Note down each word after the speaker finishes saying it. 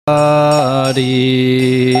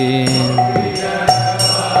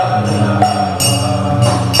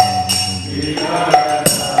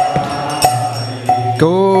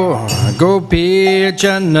Gopi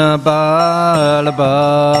Jana Balaba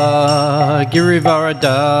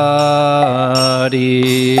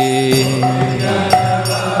Girivaradari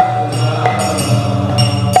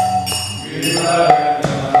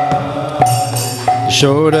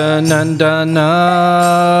Shodanandana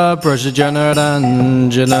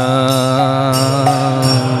Prasajanaranjana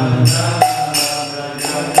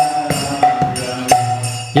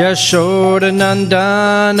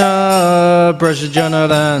Yashodanandana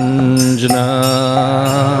Prasajanaranjana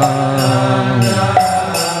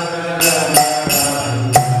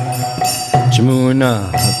Jamuna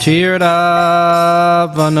Tirtha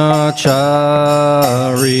Vanachari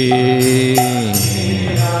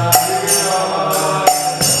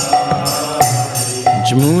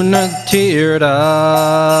Jamuna Tirtha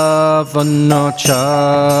Vanachari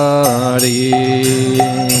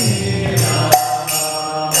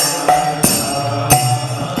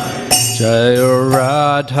Jaya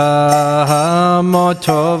Radha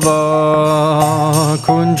Madhava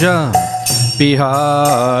Kunja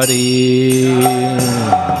Bihari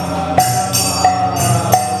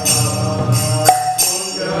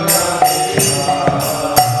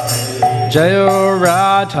Jaya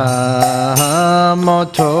Radha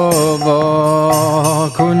Madhava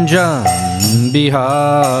Kunja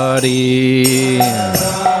Bihari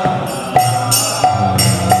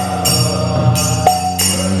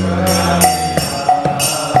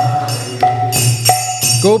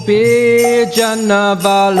Gopi Jana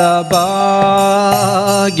Vallabha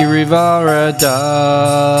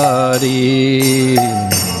Girivaradari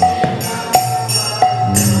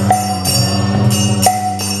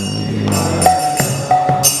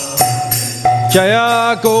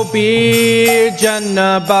Jaya Gopi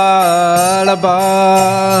Jana Vallabha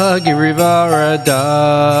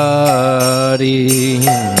Girivaradari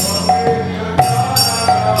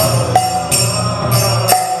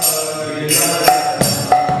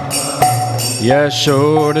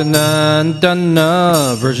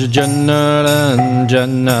Yashodanandana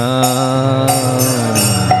Vrajanaranjana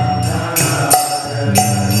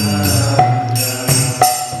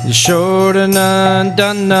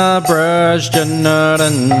Yashodanandana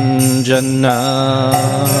Vrajanaranjana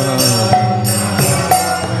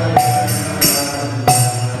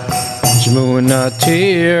Jamuna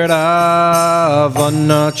Tirtha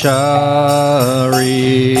Vanachari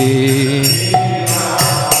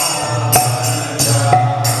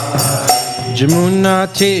Jamuna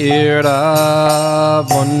Tirtha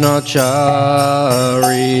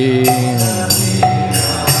Vanachari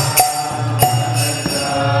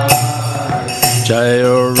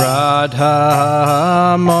Jaya Radha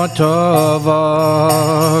Madhava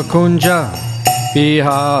Kunja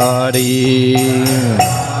Bihari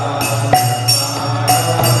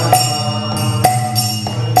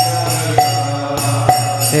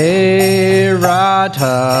Hey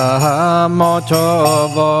Radha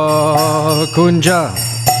Madhava Kunja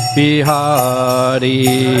Bihari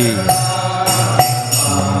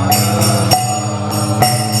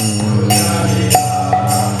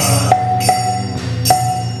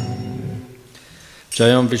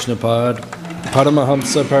Jayam Vishnupad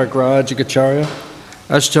Paramahamsa Paragrajikacharya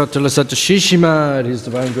Ashtatala Satashishimad His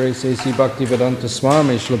Divine Grace A.C. Bhaktivedanta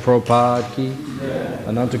Swami Srila Prabhupada Ki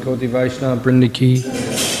Anantakoti Vaishnava Brinda Ki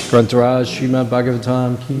Grantaraj Srimad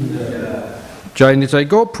Bhagavatam Ki Jai Nitai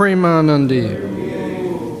Go Premanandi.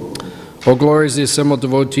 All glories the assembled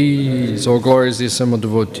devotees, all glories the assembled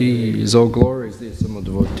devotees, all glories the assembled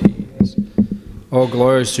devotees. All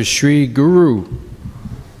glories to Sri Guru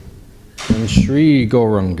and Sri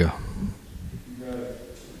Gauranga.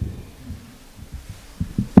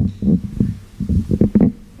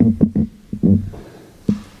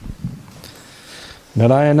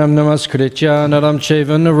 Narayanam namaskritya naram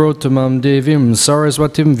chaiva narottamam devim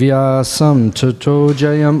saraswatim vyasam tato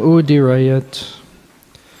jayam udirayat.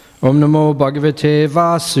 Om namo bhagavate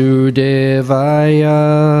vasudevaya.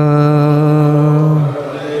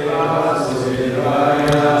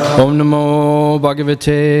 Om namo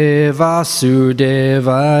bhagavate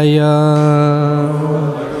vasudevaya.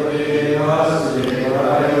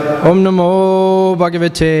 Om namo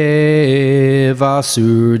bhagavate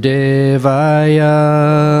vasudevaya.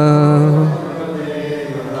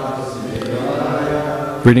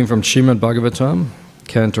 Reading from Srimad Bhagavatam,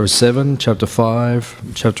 Canto 7, Chapter 5,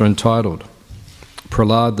 chapter entitled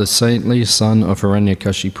Prahlad, the saintly son of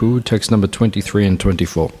Hiranyakashipu, text number 23 and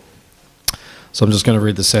 24. So I'm just going to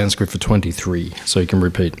read the Sanskrit for 23, so you can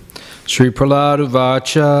repeat. Shri Prahlad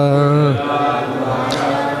Uvacha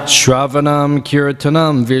Shravanam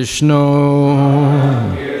Kirtanam Vishnu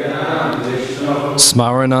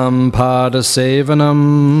Smaranam Padasevanam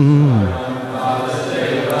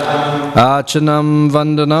Achanam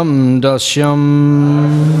Vandanam Dasyam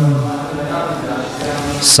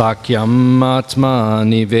Sakyam Atma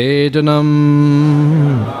Nivedanam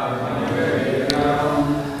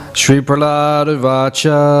Shri Prahlad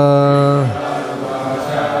Uvacha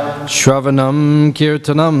Shravanam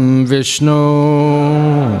Kirtanam Vishnu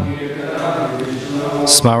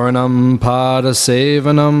Smaranam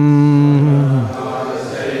Padasevanam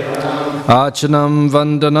Achanam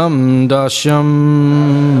Vandanam Dasyam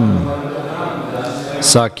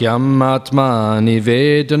Sakyam Atma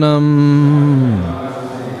Nivedanam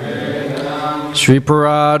Shri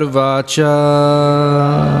Prahlad Uvacha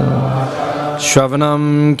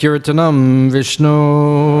Shravanam Kirtanam Vishnu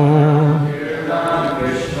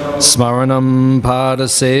Smaranam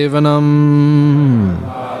Padasevanam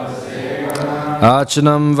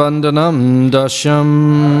Achanam Vandanam Dasyam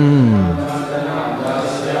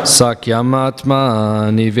Sakyam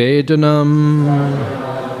Atma Nivedanam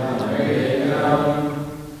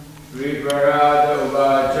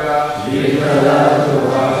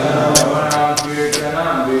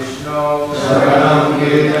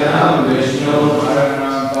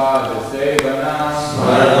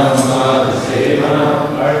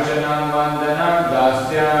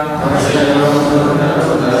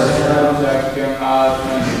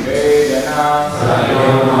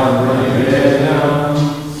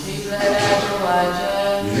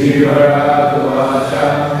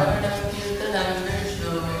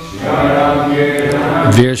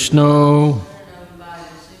Vishnu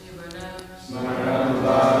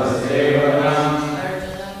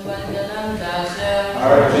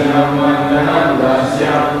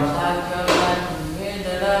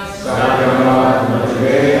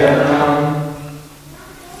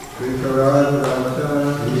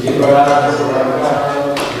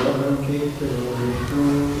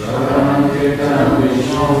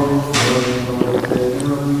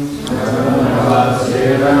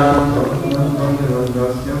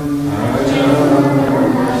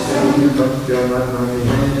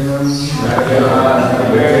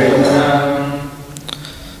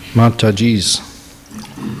Mataji's.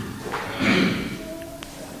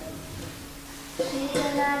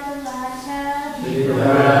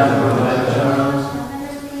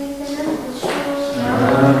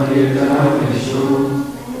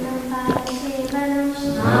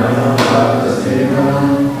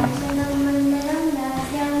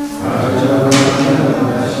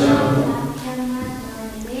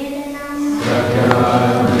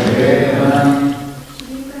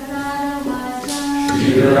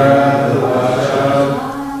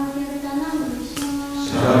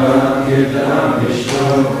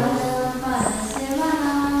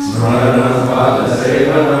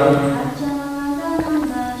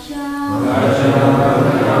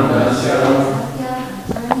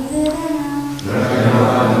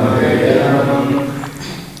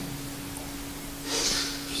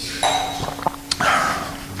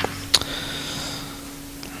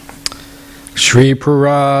 Shri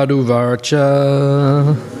Prahlad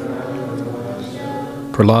Uvacha.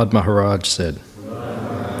 Prahlad Maharaj said,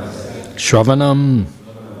 Shravanam,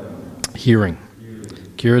 hearing,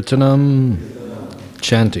 Kirtanam,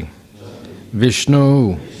 chanting,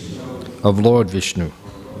 Vishnu, of Lord Vishnu,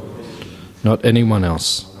 not anyone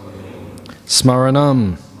else,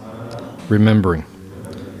 Smaranam, remembering,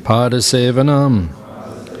 Padasevanam,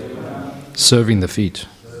 serving the feet,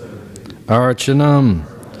 Archanam,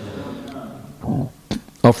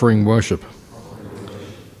 offering worship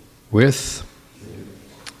with,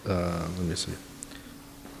 let me see,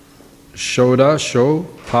 Shoda Sho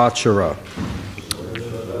Pachara,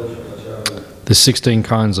 the 16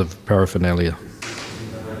 kinds of paraphernalia.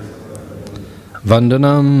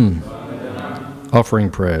 Vandanam,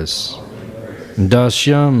 offering prayers.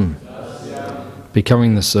 Dasyam,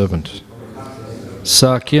 becoming the servant.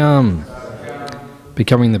 Sakyam,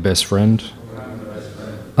 becoming the best friend.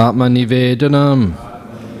 Atmanivedanam,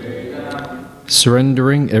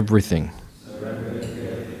 surrendering everything,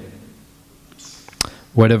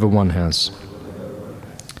 whatever one has.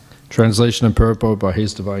 Translation and purport by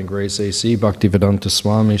His Divine Grace A.C. Bhaktivedanta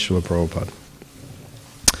Swami Srila Prabhupada.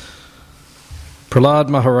 Prahlad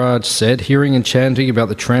Maharaj said, hearing and chanting about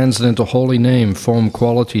the transcendental holy name, form,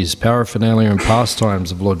 qualities, paraphernalia and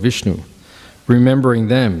pastimes of Lord Vishnu, remembering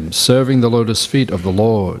them, serving the lotus feet of the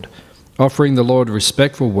Lord, offering the Lord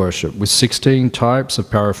respectful worship with 16 types of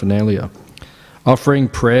paraphernalia, offering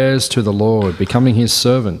prayers to the Lord, becoming his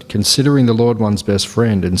servant, considering the Lord one's best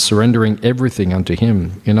friend, and surrendering everything unto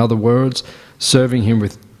him. In other words, serving him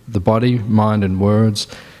with the body, mind, and words.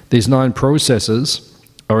 These 9 processes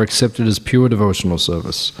are accepted as pure devotional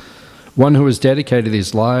service. One who has dedicated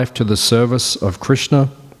his life to the service of Krishna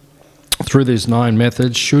through these 9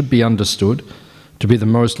 methods should be understood to be the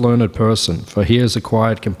most learned person, for he has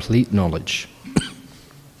acquired complete knowledge.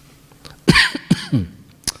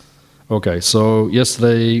 Okay, so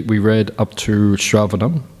yesterday we read up to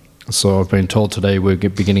Shravanam, so I've been told today we're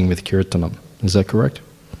beginning with Kirtanam. Is that correct?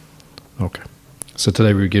 Okay, so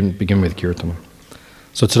today we begin with Kirtanam.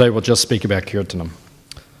 So today we'll just speak about Kirtanam.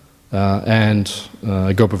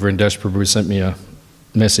 Gopa Vrindesh Prabhu sent me a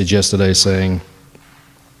message yesterday saying,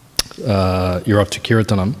 you're up to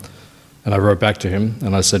Kirtanam. And I wrote back to him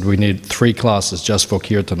and I said, we need 3 classes just for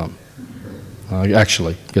Kirtanam.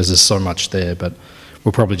 Actually, because there's so much there, but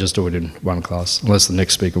we'll probably just do it in 1 class, unless the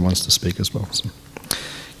next speaker wants to speak as well. So.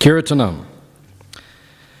 Kirtanam.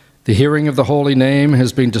 The hearing of the holy name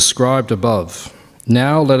has been described above.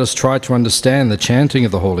 Now let us try to understand the chanting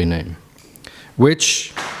of the holy name,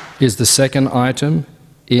 which is the second item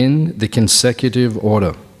in the consecutive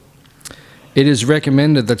order. It is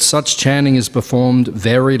recommended that such chanting is performed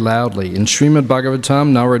very loudly. In Srimad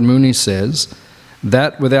Bhagavatam, Narad Muni says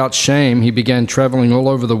that without shame he began traveling all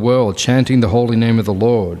over the world chanting the holy name of the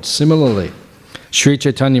Lord. Similarly, Sri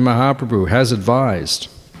Chaitanya Mahaprabhu has advised,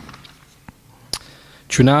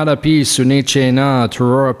 Trunadapi Sunichena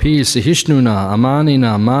Turorapi Sahishnuna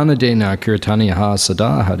Amanina Manadena Kirtaniyaha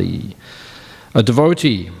Sadahari. A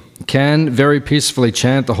devotee can very peacefully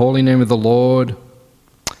chant the holy name of the Lord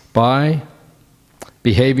by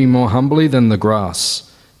behaving more humbly than the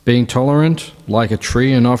grass, being tolerant like a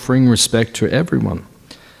tree and offering respect to everyone.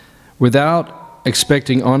 Without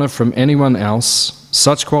expecting honor from anyone else,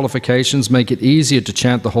 such qualifications make it easier to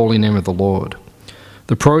chant the holy name of the Lord.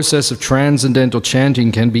 The process of transcendental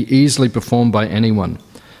chanting can be easily performed by anyone,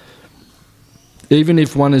 even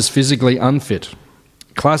if one is physically unfit,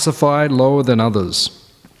 classified lower than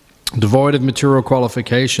others, devoid of material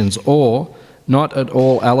qualifications, or not at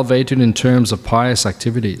all elevated in terms of pious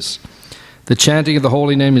activities. The chanting of the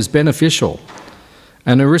holy name is beneficial.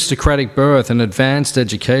 An aristocratic birth, an advanced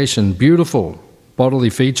education, beautiful bodily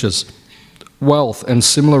features, wealth, and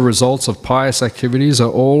similar results of pious activities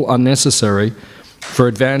are all unnecessary for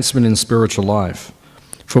advancement in spiritual life.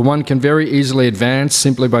 For one can very easily advance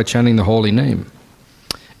simply by chanting the holy name.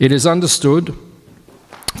 It is understood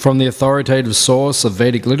from the authoritative source of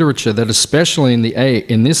Vedic literature that especially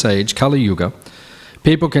in this age, Kali Yuga,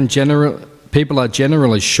 people are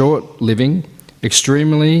generally short-living,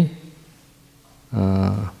 extremely...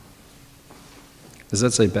 does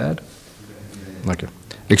that say bad? Okay.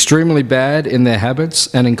 Extremely bad in their habits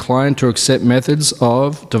and inclined to accept methods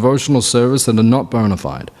of devotional service that are not bona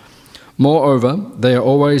fide. Moreover, they are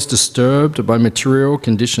always disturbed by material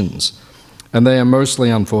conditions, and they are mostly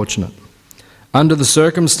unfortunate. Under the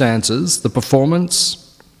circumstances, the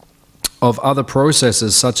performance of other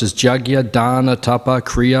processes such as jagya, dana, tapa,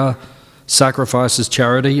 kriya, sacrifices,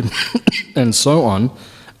 charity, and so on,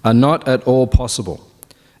 are not at all possible.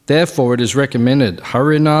 Therefore, it is recommended,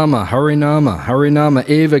 Harinama, Harinama, Harinama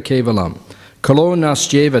eva kevalam, kalo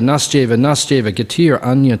nasyeva, nasyeva, nasyeva, gatir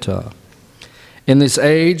anyata. In this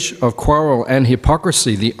age of quarrel and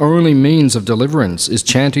hypocrisy, the only means of deliverance is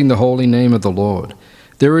chanting the holy name of the Lord.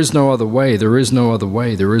 There is no other way, there is no other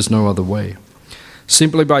way, there is no other way.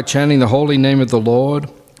 Simply by chanting the holy name of the Lord,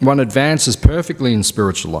 one advances perfectly in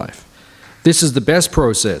spiritual life. This is the best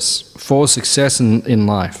process for success in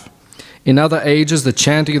life. In other ages, the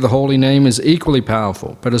chanting of the holy name is equally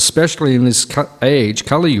powerful, but especially in this age,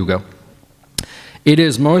 Kali Yuga, it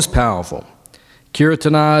is most powerful.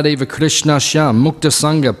 Kirtanadeva Krishna Sham Mukta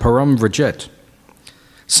Sangha Param Vrajet.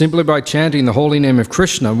 Simply by chanting the holy name of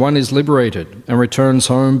Krishna, one is liberated and returns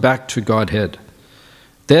home back to Godhead.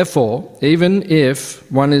 Therefore, even if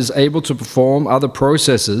one is able to perform other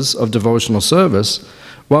processes of devotional service,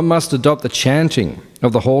 one must adopt the chanting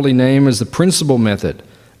of the holy name as the principal method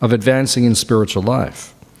of advancing in spiritual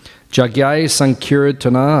life. Jagyai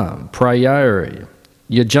Sankirtana Prayari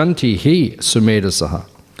Yajanti Hi Sumedasaha.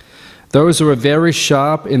 Those who are very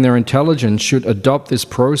sharp in their intelligence should adopt this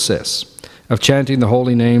process of chanting the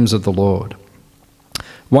holy names of the Lord.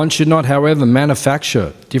 One should not, however,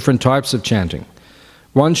 manufacture different types of chanting.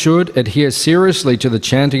 One should adhere seriously to the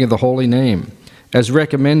chanting of the holy name, as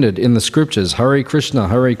recommended in the scriptures, Hare Krishna,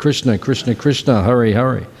 Krishna Krishna, Hare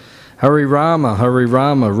Hare, Hare Rama,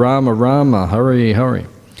 Rama Rama, Hare Hare.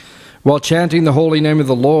 While chanting the holy name of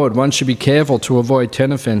the Lord, one should be careful to avoid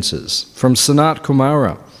 10 offenses. From Sanat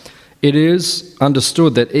Kumara, It is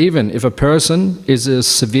understood that even if a person is a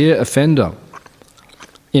severe offender,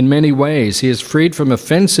 in many ways he is freed from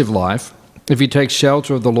offensive life if he takes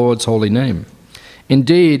shelter of the Lord's holy name.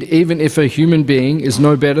 Indeed, even if a human being is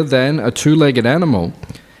no better than a two-legged animal,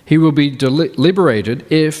 he will be liberated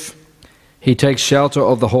if he takes shelter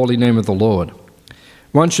of the holy name of the Lord.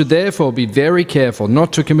 One should therefore be very careful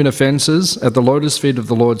not to commit offences at the lotus feet of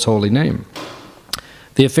the Lord's holy name.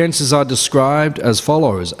 The offences are described as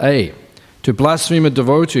follows. A. To blaspheme a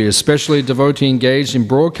devotee, especially a devotee engaged in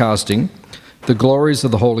broadcasting the glories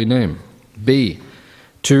of the holy name. B.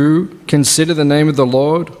 To consider the name of the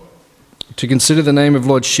Lord, to consider the name of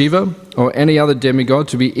Lord Shiva or any other demigod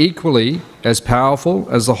to be equally as powerful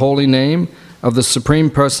as the holy name of the Supreme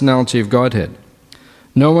Personality of Godhead.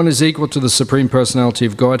 No one is equal to the Supreme Personality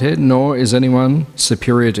of Godhead, nor is anyone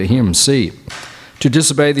superior to him. C. To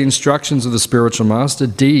disobey the instructions of the spiritual master.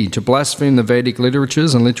 D. To blaspheme the Vedic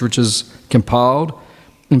literatures and literatures compiled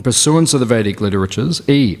in pursuance of the Vedic literatures.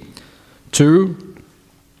 E. To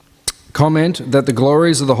comment that the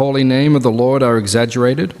glories of the holy name of the Lord are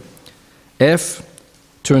exaggerated. F.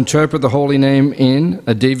 To interpret the holy name in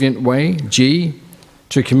a deviant way. G.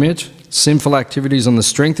 To commit sinful activities on the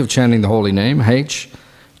strength of chanting the holy name. H.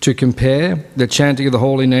 To compare the chanting of the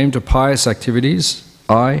holy name to pious activities.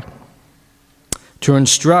 I. To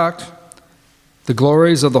instruct the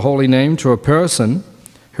glories of the holy name to a person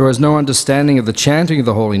who has no understanding of the chanting of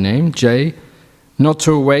the holy name. J. Not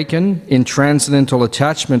to awaken in transcendental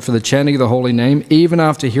attachment for the chanting of the holy name even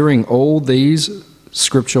after hearing all these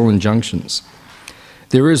scriptural injunctions.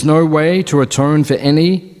 There is no way to atone for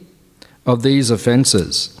any of these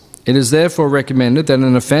offences. It is therefore recommended that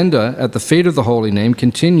an offender at the feet of the holy name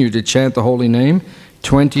continue to chant the holy name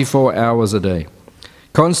 24 hours a day.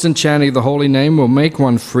 Constant chanting of the holy name will make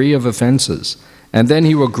one free of offences, and then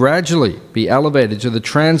he will gradually be elevated to the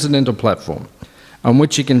transcendental platform on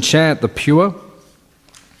which he can chant the pure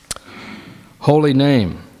holy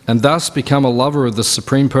name and thus become a lover of the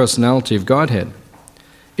Supreme Personality of Godhead.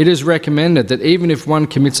 It is recommended that even if one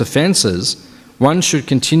commits offences, one should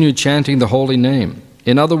continue chanting the holy name.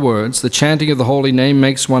 In other words, the chanting of the holy name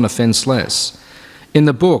makes one offenceless. In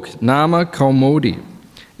the book Nama Kaumodi,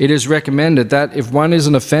 it is recommended that if one is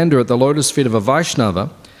an offender at the lotus feet of a Vaishnava,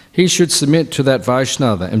 he should submit to that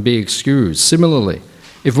Vaishnava and be excused. Similarly,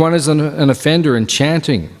 if one is an offender in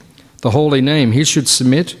chanting the holy name, he should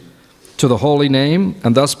submit to the holy name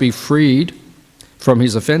and thus be freed from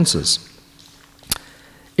his offences.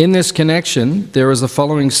 In this connection, there is the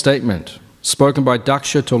following statement spoken by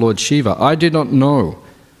Daksha to Lord Shiva. I did not know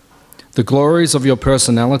the glories of your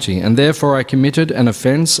personality, and therefore I committed an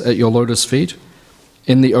offence at your lotus feet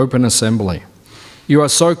in the open assembly. You are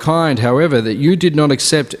so kind, however, that you did not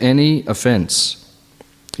accept any offence.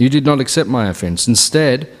 You did not accept my offence.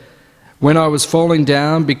 Instead, when I was falling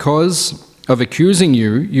down because of accusing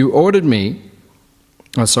you, you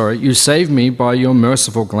saved me by your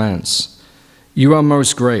merciful glance. You are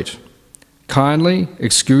most great. Kindly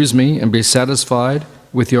excuse me and be satisfied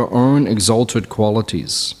with your own exalted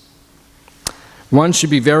qualities. One should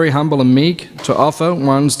be very humble and meek to offer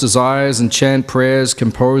one's desires and chant prayers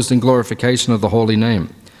composed in glorification of the holy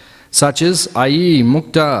name, such as Ayi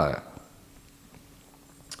Mukta,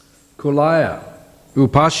 Kulaya,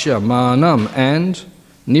 Upasya Manam, and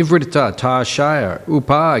Nivrita Tashaya,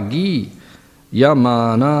 Upagi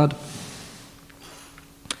Yamanad.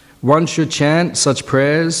 One should chant such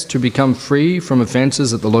prayers to become free from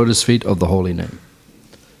offences at the lotus feet of the holy name.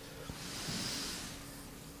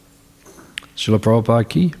 Srila Prabhupada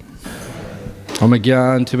ki. Om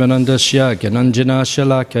Gyan Timanandasya Gyananjana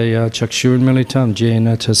Shalakaya Chakshur Militam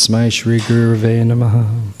Jena Tasmai Shri Gurave Namaha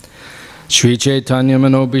Shri Chaitanya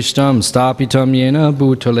Manobishtam Stapitam Yena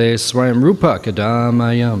Bhutale Swayam Rupa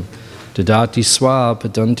Kadamayam Dadati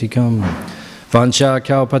Swapadantikam Vancha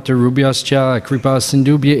Kalpatarubhyascha Kripa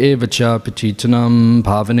Sindubhya Evacha Patitanam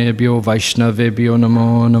Pavanebhyo Vaishnavebhyo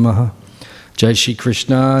Namo Namaha Jai Shri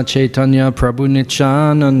Krishna Chaitanya Prabhu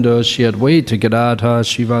Nityananda Shri Advaita Gadadha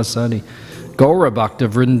Shivasadi Gaura Bhakta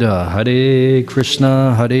Vrinda Hare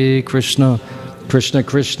Krishna Krishna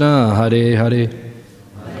Krishna Hare Hare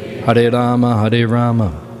Hare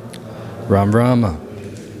Rama Ram Rama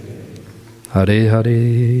Hare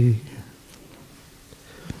Hare.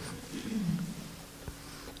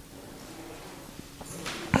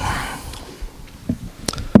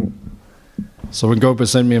 So when Gopa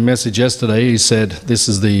sent me a message yesterday, he said, this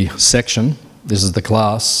is the section, this is the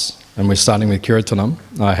class, and we're starting with Kirtanam.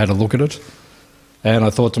 I had a look at it, and I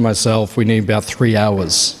thought to myself, we need about 3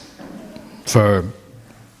 hours for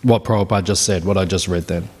what Prabhupada just said, what I just read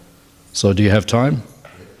then. So do you have time?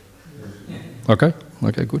 Okay,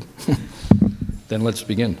 Okay, good. Then let's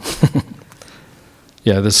begin.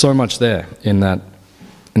 Yeah, there's so much there in that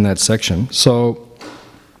section. So,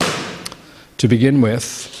 to begin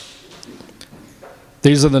with,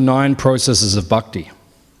 these are the 9 processes of bhakti.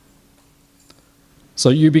 So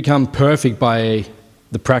you become perfect by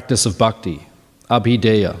the practice of bhakti,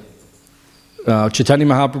 abhideya. Chaitanya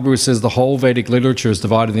Mahaprabhu says the whole Vedic literature is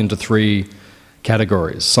divided into 3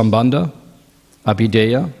 categories: sambandha,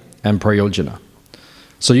 abhideya, and prayojana.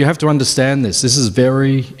 So you have to understand this. This is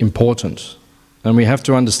very important. And we have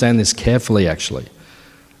to understand this carefully, actually,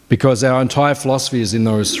 because our entire philosophy is in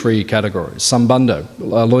those 3 categories. Sambandha,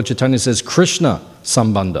 Lord Chaitanya says Krishna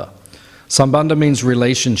sambandha. Sambandha means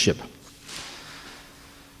relationship.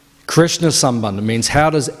 Krishna sambandha means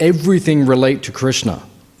how does everything relate to Krishna,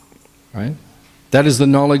 right? That is the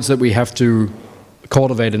knowledge that we have to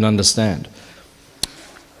cultivate and understand.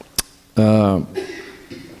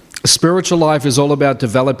 Spiritual life is all about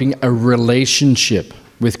developing a relationship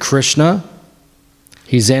with Krishna,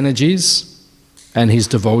 his energies, and his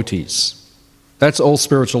devotees. That's all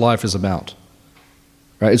spiritual life is about.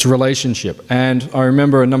 Right? It's relationship. And I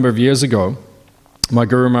remember a number of years ago, my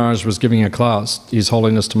Guru Maharaj was giving a class, His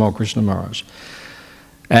Holiness Tamal Krishna Maharaj.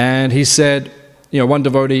 And he said, one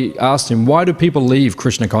devotee asked him, why do people leave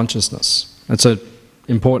Krishna consciousness? That's an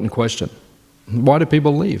important question. Why do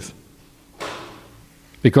people leave?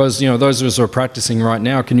 Because, those of us who are practicing right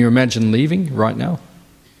now, can you imagine leaving right now?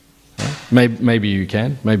 Maybe you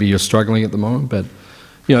can. Maybe you're struggling at the moment. But,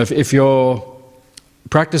 if you're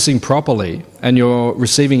practicing properly and you're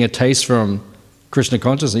receiving a taste from Krishna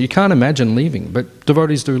consciousness, you can't imagine leaving. But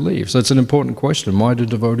devotees do leave. So it's an important question. Why do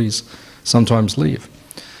devotees sometimes leave?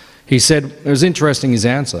 He said, it was interesting his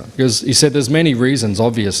answer, because he said there's many reasons,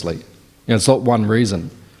 obviously. It's not one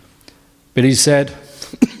reason. But he said,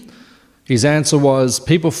 his answer was,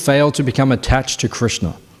 people fail to become attached to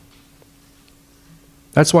Krishna.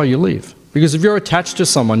 That's why you leave. Because if you're attached to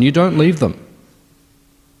someone, you don't leave them.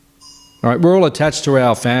 All right, we're all attached to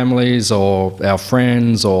our families or our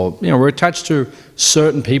friends, or we're attached to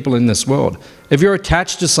certain people in this world. If you're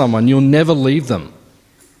attached to someone, you'll never leave them.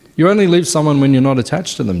 You only leave someone when you're not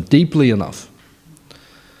attached to them deeply enough.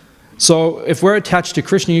 So if we're attached to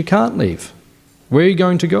Krishna, you can't leave. Where are you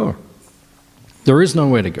going to go? There is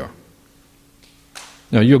nowhere to go.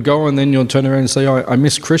 You'll go and then you'll turn around and say, oh, I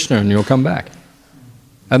miss Krishna, and you'll come back.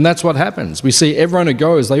 And that's what happens. We see everyone who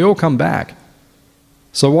goes, they all come back.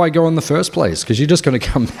 So why go in the first place? Because you're just going to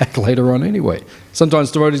come back later on anyway.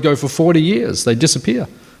 Sometimes devotees go for 40 years, they disappear.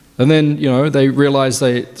 And then, they realize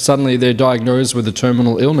suddenly they're diagnosed with a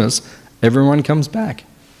terminal illness, everyone comes back.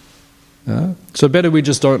 So better we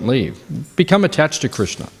just don't leave. Become attached to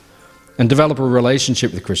Krishna and develop a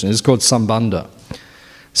relationship with Krishna. It's called sambandha.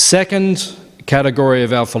 Second category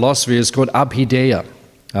of our philosophy is called abhideya.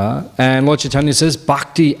 And Lord Chaitanya says,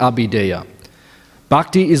 bhakti abhideya.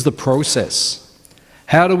 Bhakti is the process.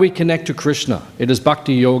 How do we connect to Krishna? It is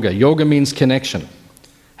bhakti yoga. Yoga means connection.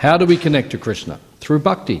 How do we connect to Krishna? Through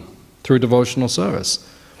bhakti, through devotional service.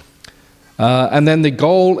 And then the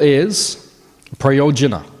goal is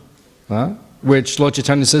prayojana, which Lord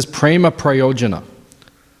Chaitanya says, prema prayojana.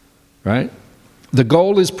 Right? The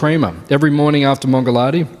goal is prema. Every morning after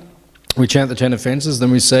Mangalarti, we chant the 10 offenses,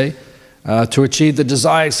 then we say, to achieve the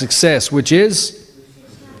desired success, which is,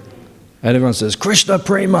 and everyone says, Krishna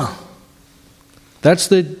prema. That's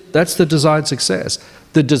the desired success.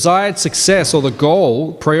 The desired success, or the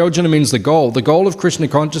goal, prayojana means the goal of Krishna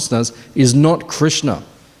consciousness is not Krishna.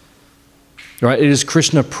 Right? It is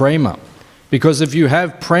Krishna prema. Because if you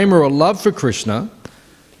have prema or love for Krishna,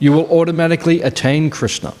 you will automatically attain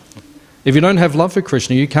Krishna. If you don't have love for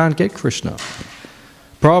Krishna, you can't get Krishna.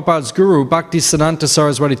 Prabhupada's guru, Bhaktisiddhanta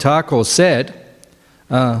Saraswati Thakur, said,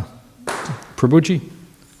 Prabhuji,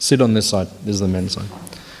 sit on this side, this is the men's side.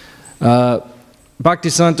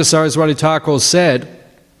 Bhaktisiddhanta Saraswati Thakur said,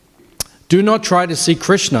 do not try to see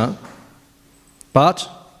Krishna, but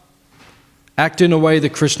act in a way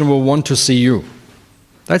that Krishna will want to see you.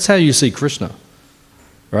 That's how you see Krishna.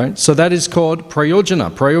 Right? So that is called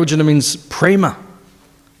prayojana. Prayojana means prema.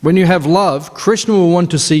 When you have love, Krishna will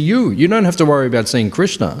want to see you. You don't have to worry about seeing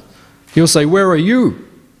Krishna. He'll say, where are you?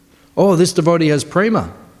 Oh, this devotee has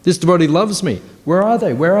prema. This devotee loves me. Where are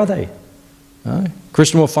they? Where are they?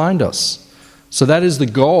 Krishna will find us. So that is the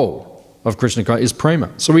goal of Krishna, is prema.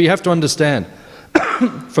 So we have to understand,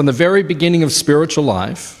 from the very beginning of spiritual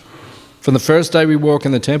life, from the first day we walk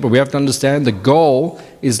in the temple, we have to understand the goal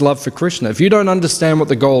is love for Krishna. If you don't understand what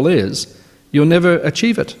the goal is, you'll never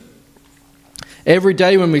achieve it. Every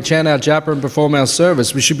day when we chant our japa and perform our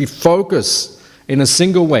service, we should be focused in a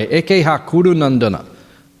single way. Eke ha kuru nandana.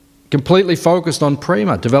 completely focused on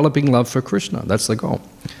prema, developing love for Krishna. That's the goal.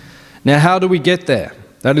 Now, how do we get there?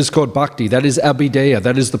 That is called bhakti. That is abhideya.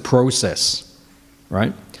 That is the process,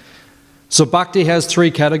 right? So bhakti has three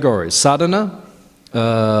categories: sadhana,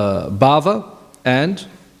 bhava, and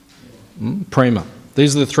prema.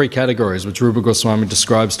 These are the three categories which Rupa Goswami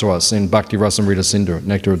describes to us in Bhakti Rasamrita Sindhu,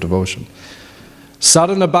 Nectar of Devotion.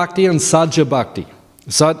 Sadhana bhakti and sajja bhakti.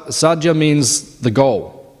 Sajja means the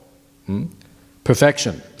goal,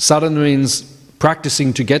 perfection. Sadhana means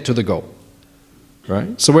practicing to get to the goal,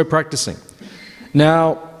 right? So we're practicing.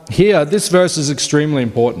 Now, here, this verse is extremely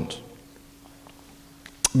important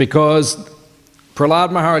because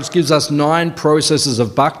Prahlad Maharaj gives us 9 processes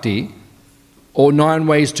of bhakti, or 9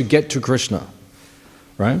 ways to get to Krishna.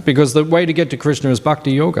 Right? Because the way to get to Krishna is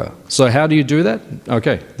bhakti yoga. So how do you do that?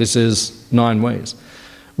 Okay, this is 9 ways.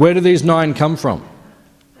 Where do these 9 come from?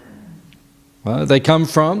 Well, they come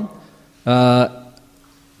from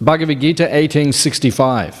Bhagavad Gita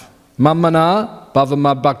 18:65. Mammana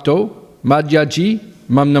bhavamad bhakto madhyaji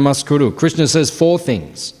mam namaskuru. Krishna says 4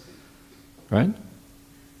 things. Right?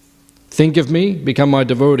 Think of me, become my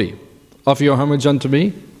devotee. Offer your homage unto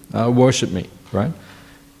me, worship me. Right?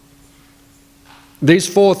 These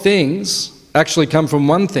 4 things actually come from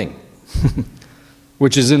one thing,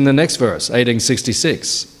 which is in the next verse,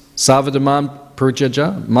 1866. Savadamam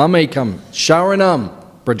prajaja mamekam sharanam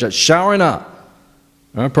praja sharana.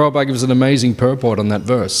 Prabhupada gives an amazing purport on that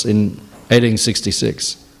verse in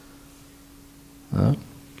 1866.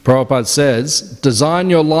 Prabhupada says,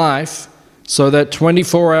 design your life so that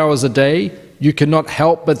 24 hours a day you cannot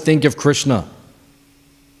help but think of Krishna.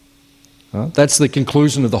 That's the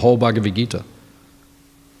conclusion of the whole Bhagavad Gita.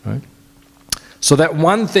 Right? So that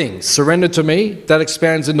one thing, surrender to me, that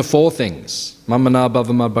expands into 4 things. Mamana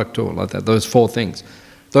bhavamad bhakto, like that, those 4 things.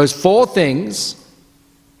 Those 4 things,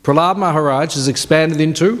 Prahlad Maharaj has expanded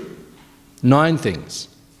into 9 things.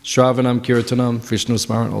 Shravanam, Kirtanam, Vishnu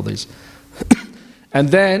Smaran, all these. And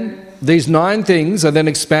then these 9 things are then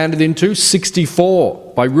expanded into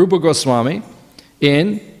 64 by Rupa Goswami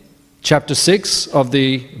in chapter 6 of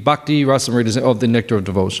the Bhakti Rasamrita, of the Nectar of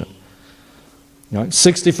Devotion. Right?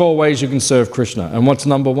 64 ways you can serve Krishna. And what's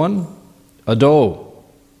number 1? Ado,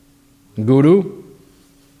 Guru,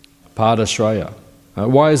 Padashraya.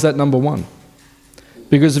 Why is that number 1?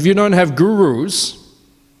 Because if you don't have gurus,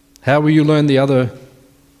 how will you learn the other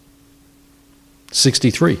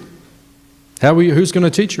 63? Who's going to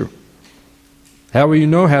teach you? How will you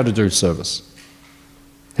know how to do service?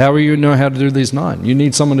 How will you know how to do these 9? You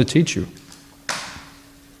need someone to teach you.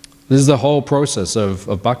 This is the whole process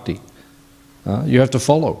of bhakti. You have to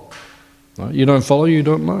follow. You don't follow, you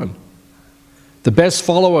don't learn. The best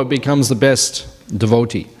follower becomes the best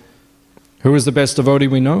devotee. Who is the best devotee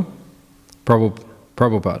we know?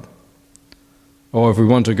 Prabhupada. Or if we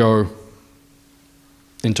want to go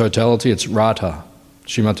in totality, it's Radha,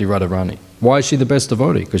 Srimati Radharani. Why is she the best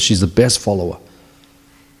devotee? Because she's the best follower.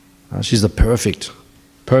 She's the perfect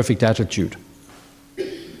attitude.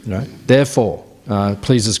 Right? Therefore,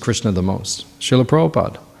 pleases Krishna the most. Srila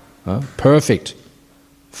Prabhupada. Perfect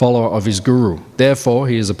follower of his guru. Therefore,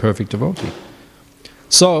 he is a perfect devotee.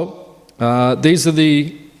 So, these are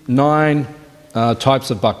the 9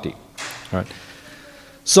 types of bhakti. Right.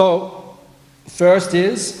 So, first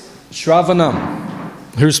is Shravanam.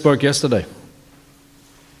 Who spoke yesterday?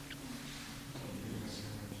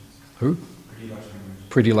 Who?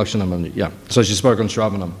 Pretty Lakshanam. Yeah. So she spoke on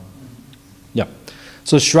Shravanam. Yeah.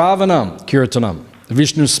 So Shravanam, Kirtanam.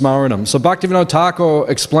 Vishnu Smaranam. So Bhaktivinoda Thakur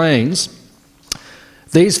explains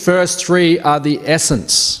these first 3 are the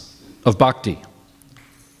essence of bhakti,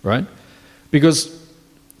 right? Because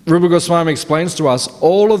Rupa Goswami explains to us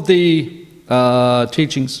all of the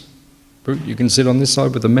teachings. You can sit on this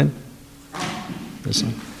side with the men. This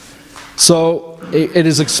side. So it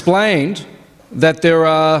is explained that there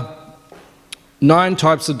are 9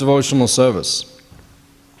 types of devotional service.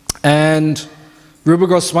 And Rupa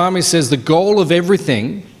Goswami says the goal of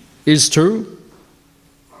everything is to...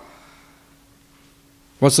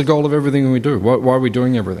 What's the goal of everything we do? Why are we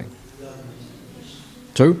doing everything?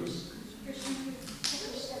 To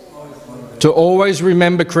always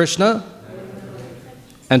remember Krishna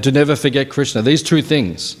and to never forget Krishna. These 2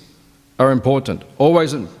 things are important.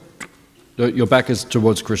 Always, your back is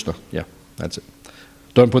towards Krishna. Yeah, that's it.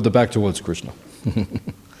 Don't put the back towards Krishna.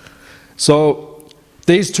 So,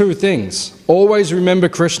 these 2 things, always remember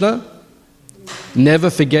Krishna, never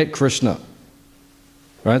forget Krishna.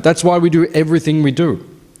 Right? That's why we do everything we do.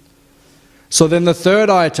 So then the third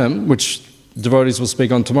item, which devotees will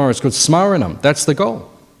speak on tomorrow, is called Smaranam. That's the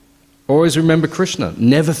goal. Always remember Krishna,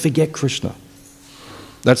 never forget Krishna.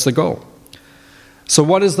 That's the goal. So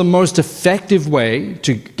what is the most effective way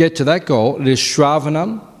to get to that goal? It is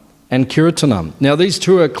Shravanam and Kirtanam. Now these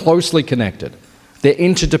two are closely connected. They're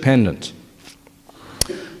interdependent.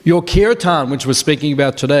 Your Kirtan, which we're speaking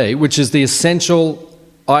about today, which is the essential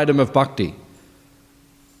item of bhakti,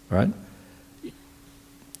 right?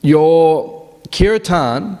 Your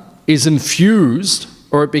Kirtan is infused,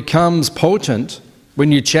 or it becomes potent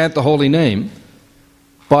when you chant the holy name,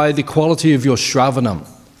 by the quality of your Shravanam,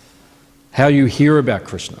 how you hear about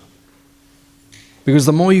Krishna. Because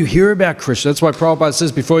the more you hear about Krishna, that's why Prabhupada says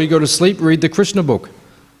before you go to sleep, read the Krishna book.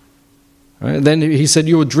 Right? And then he said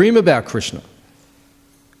you will dream about Krishna.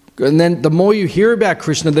 And then the more you hear about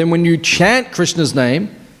Krishna, then when you chant Krishna's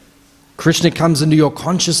name, Krishna comes into your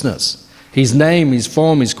consciousness. His name, his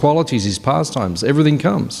form, his qualities, his pastimes, everything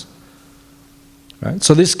comes. Right?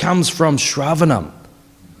 So this comes from Shravanam.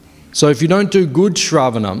 So if you don't do good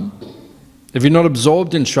Shravanam, if you're not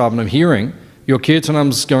absorbed in Shravanam, hearing, your Kirtanam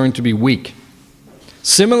is going to be weak.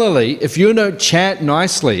 Similarly, if you don't chant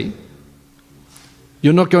nicely,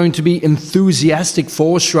 you're not going to be enthusiastic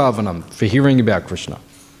for Shravanam, for hearing about Krishna.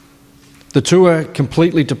 The two are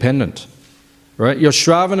completely dependent. Right? Your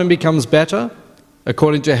Shravanam becomes better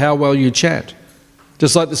according to how well you chant.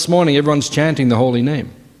 Just like this morning, everyone's chanting the holy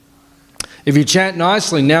name. If you chant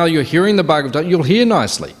nicely, now you're hearing the Bhagavatam, you'll hear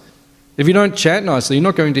nicely. If you don't chant nicely, you're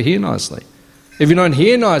not going to hear nicely. If you don't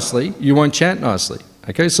hear nicely, you won't chant nicely.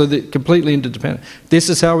 Okay, so they're completely interdependent. This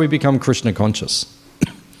is how we become Krishna conscious.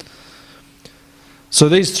 So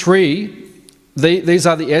these three, these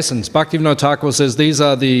are the essence. Bhaktivinoda Thakur says these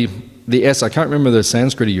are the essence. I can't remember the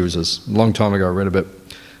Sanskrit he uses. A long time ago I read a bit.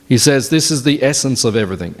 He says this is the essence of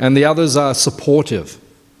everything. And the others are supportive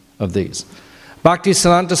of these.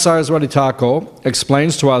 Bhaktisiddhanta Saraswati Thakur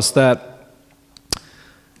explains to us that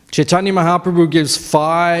Chaitanya Mahaprabhu gives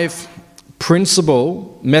 5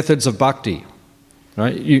 principal methods of bhakti.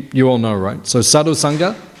 Right? You all know, right? So Sadhu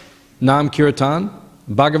Sangha, Nam Kirtan,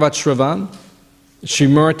 Bhagavat Shravan,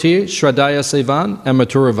 Shrimurti, Shraddaya Sevan, and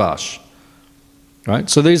Mathura Vash. Right?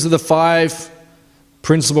 So these are the 5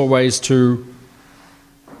 principal ways to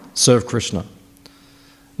serve Krishna.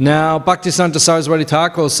 Now, Bhaktisiddhanta Saraswati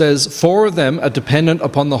Thakur says 4 of them are dependent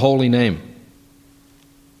upon the holy name.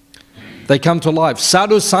 They come to life.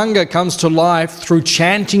 Sadhu Sangha comes to life through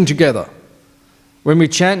chanting together. When we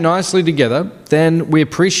chant nicely together, then we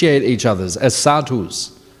appreciate each other as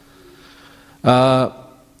sadhus.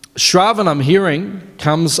 Shravanam, hearing,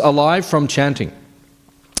 comes alive from chanting.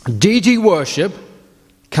 Deity worship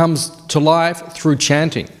comes to life through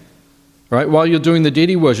chanting. Right? While you're doing the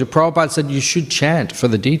deity worship, Prabhupada said you should chant for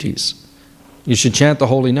the deities. You should chant the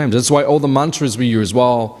holy names. That's why all the mantras we use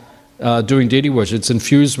while doing deity worship, it's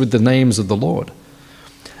infused with the names of the Lord.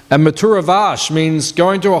 And Mathura Vash means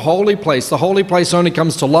going to a holy place. The holy place only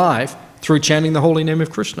comes to life through chanting the holy name of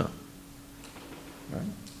Krishna. Right?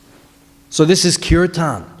 So this is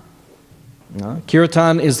Kirtan.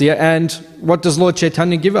 Kirtan is the, and what does Lord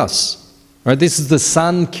Chaitanya give us? Right? This is the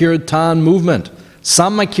San Kirtan movement.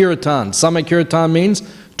 Sama Kirtan. Sama Kirtan means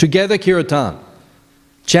together Kirtan.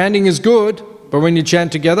 Chanting is good, but when you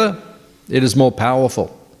chant together, it is more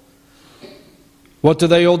powerful. What do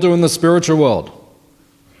they all do in the spiritual world?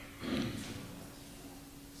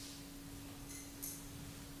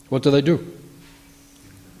 What do?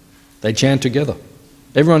 They chant together.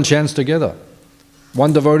 Everyone chants together.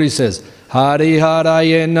 One devotee says, Hari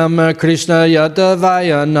Haraya Nama Krishna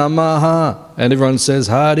Yadavaya Namaha. And everyone says,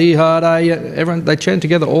 Hari Haraya. Everyone, they chant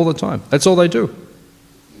together all the time. That's all they do.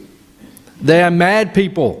 They are mad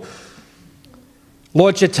people.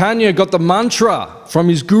 Lord Chaitanya got the mantra from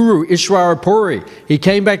his guru, Ishwara Puri. He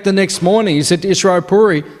came back the next morning. He said to Ishwara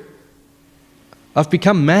Puri, I've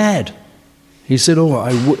become mad. He said, oh,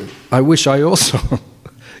 I wish I also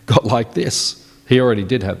got like this. He already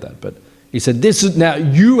did have that, but he said, this is now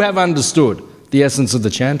you have understood the essence of the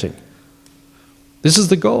chanting. This is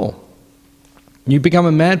the goal. You become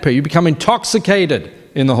a mad person. You become intoxicated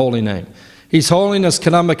in the holy name. His Holiness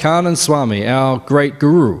Kadambakanand Swami, our great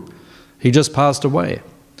guru, he just passed away.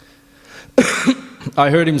 I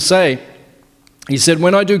heard him say, he said,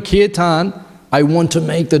 when I do kirtan, I want to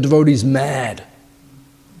make the devotees mad.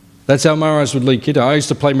 That's how Maharaj would lead kirtan. I used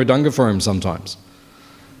to play mridanga for him sometimes.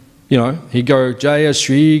 You know, he'd go, Jaya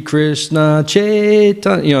Shri Krishna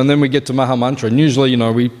Chaitanya, and then we get to Maha Mantra, and usually,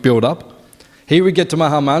 we build up. He would get to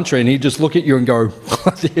Maha Mantra, and he'd just look at you and go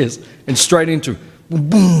like this, and straight into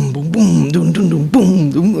boom, boom, boom, boom, boom, boom,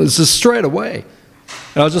 boom, boom. It's just straight away.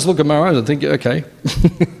 And I'll just look at Maharaj and think, okay,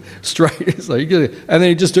 straight. So and then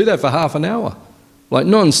he'd just do that for half an hour, like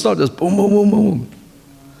non-stop, just boom, boom, boom,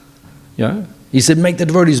 boom. He said, make the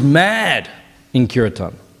devotees mad in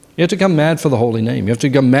kirtan. You have to become mad for the holy name. You have to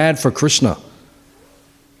become mad for Krishna.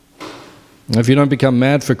 And if you don't become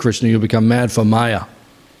mad for Krishna, you'll become mad for Maya.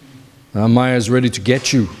 Maya is ready to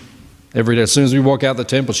get you every day. As soon as we walk out the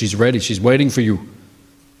temple, she's ready. She's waiting for you.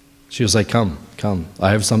 She'll say, come, come,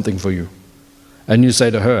 I have something for you. And you say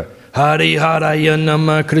to her, Hari Haraya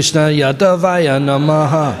Namah Krishna Yadavaya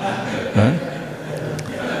Namaha.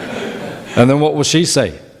 And then what will she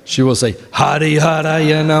say? She will say, Hari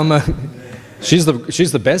Haraya Namah. She's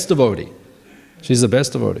the best devotee. She's the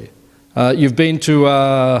best devotee. You've been to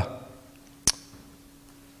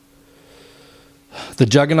the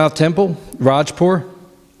Jagannath Temple, Rajpur,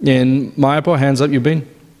 in Mayapur. Hands up, you've been?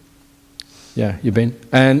 Yeah, you've been.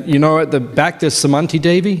 And you know at the back there's Samanti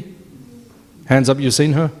Devi. Hands up, you've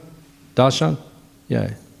seen her? Darshan?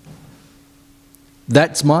 Yeah.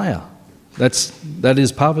 That's Maya. That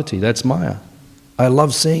is Parvati. That's Maya. I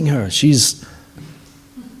love seeing her. She's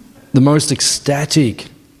the most ecstatic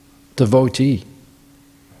devotee.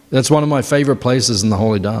 That's one of my favorite places in the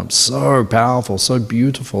Holy Dham. So powerful, so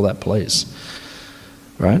beautiful, that place.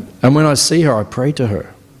 Right? And when I see her, I pray to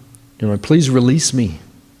her. You know, please release me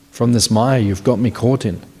from this Maya you've got me caught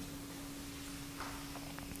in.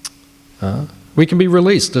 We can be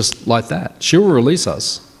released just like that. She will release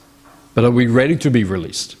us. But are we ready to be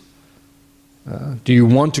released? Do you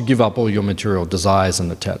want to give up all your material desires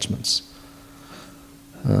and attachments?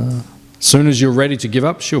 As soon as you're ready to give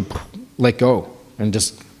up, she'll let go and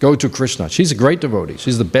just go to Krishna. She's a great devotee.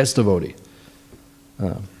 She's the best devotee.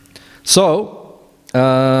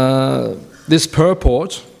 This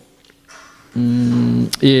purport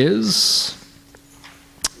is...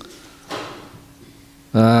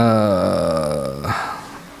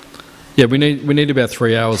 we need about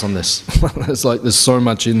 3 hours on this. There's so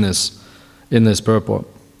much in this purport.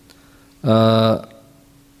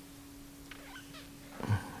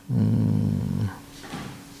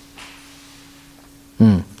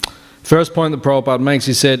 First point that Prabhupada makes,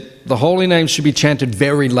 he said, the holy name should be chanted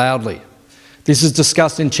very loudly. This is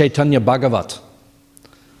discussed in Chaitanya Bhagavat.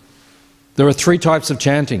 There are 3 types of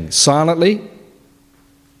chanting: silently,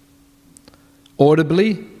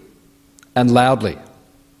 audibly, and loudly.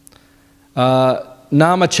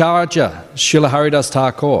 Namacharya, Srila Haridas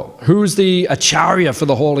Thakur. Who's the acharya for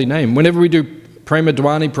the holy name? Whenever we do Prema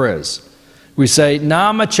Dwani prayers, we say,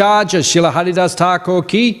 Namacharya, Srila Haridas Thakur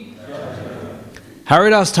ki.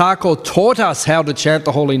 Haridas Thakur taught us how to chant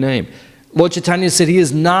the holy name. Lord Chaitanya said he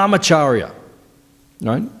is Namacharya.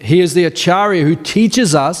 Right? He is the acharya who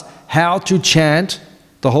teaches us how to chant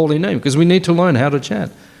the holy name, because we need to learn how to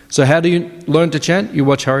chant. So how do you learn to chant? You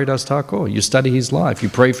watch Haridas Thakur, you study his life, you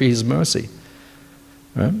pray for his mercy.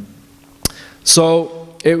 Right?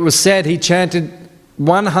 So it was said he chanted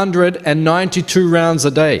 192 rounds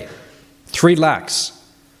a day, 3 lakhs.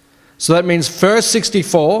 So that means first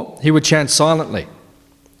 64 he would chant silently.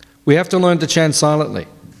 We have to learn to chant silently,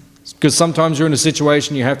 because sometimes you're in a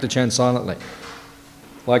situation you have to chant silently.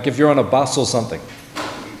 Like if you're on a bus or something,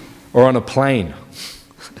 or on a plane.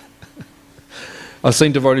 I've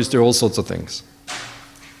seen devotees do all sorts of things.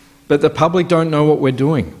 But the public don't know what we're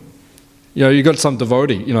doing. You know, you've got some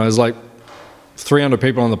devotee, you know, there's like 300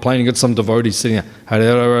 people on the plane, you've got some devotee sitting there. And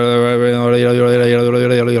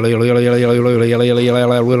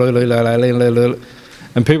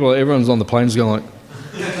everyone's on the plane is going like...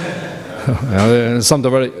 and some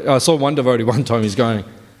devotee, I saw one devotee one time,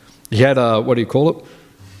 he had, what do you call it?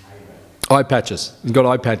 Eye patches. He's got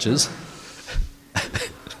eye patches.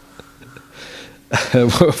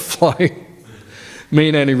 We're flying. Me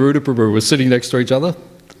and Aniruddha Prabhu were sitting next to each other.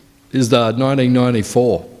 It's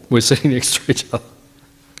 1994. We're sitting next to each other.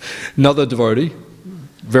 Another devotee,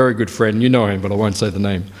 very good friend, you know him, but I won't say the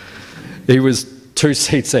name. He was 2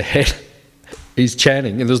 seats ahead. He's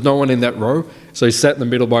chanting, and there's no one in that row, so he sat in the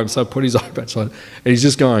middle by himself, put his eye patch on, and he's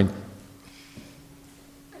just going,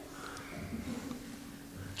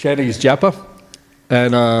 chanting his japa.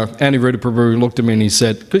 And Aniruddha Prabhu looked at me and he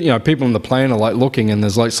said, you know, people on the plane are like looking, and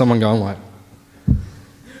there's like someone going like,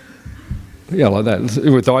 yeah, like that,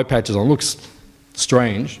 with eye patches on. Looks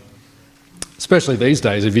strange. Especially these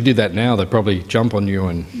days. If you did that now, they'd probably jump on you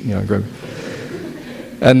and, you know, grab.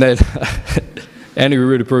 And then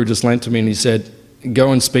Aniruddha Prabhu just leant to me and he said,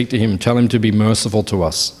 go and speak to him, tell him to be merciful to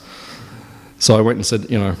us. So I went and said,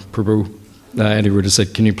 you know, Prabhu, Aniruddha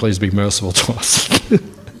said, can you please be merciful to us?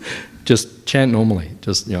 Just chant normally.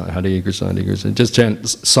 Just, you know, Hare Krishna, Hare Krishna. Just chant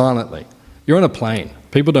silently. You're on a plane.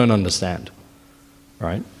 People don't understand,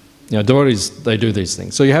 right? You know, devotees, they do these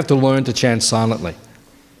things. So you have to learn to chant silently.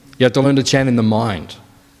 You have to learn to chant in the mind.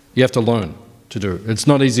 You have to learn to do it. It's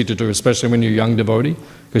not easy to do, especially when you're a young devotee,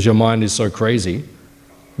 because your mind is so crazy.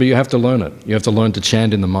 But you have to learn it. You have to learn to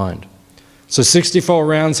chant in the mind. So 64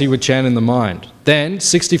 rounds he would chant in the mind. Then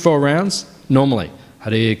 64 rounds, normally.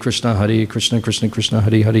 Hare Krishna, Krishna Krishna,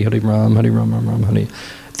 Hare Hare, Hare Ram, Ram Ram, Hare.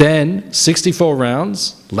 Then 64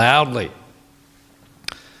 rounds, loudly.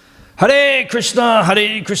 Hare Krishna,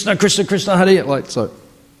 Krishna Krishna, Hare, like so.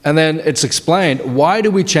 And then it's explained, why do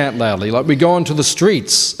we chant loudly? Like we go onto the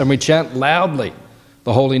streets and we chant loudly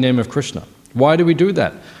the holy name of Krishna. Why do we do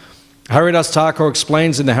that? Haridas Thakur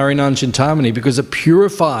explains in the Harinam Chintamani, because it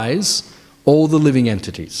purifies all the living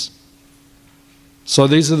entities. So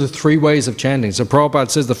these are the three ways of chanting. So Prabhupada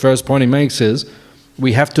says the first point he makes is,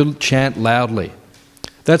 we have to chant loudly.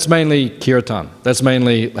 That's mainly kirtan. That's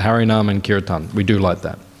mainly Harinam and kirtan. We do like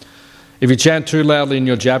that. If you chant too loudly in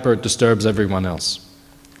your japa, it disturbs everyone else.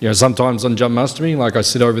 You know, sometimes on Janmashtami, like I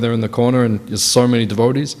sit over there in the corner and there's so many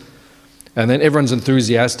devotees, and then everyone's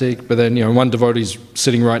enthusiastic, but then, you know, one devotee's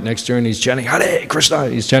sitting right next to you and he's chanting, Hare Krishna.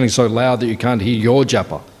 He's chanting so loud that you can't hear your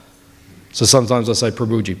japa. So sometimes I say,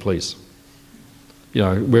 Prabhuji, please. You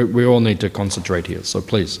know, we all need to concentrate here, so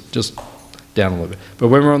please, just down a little bit. But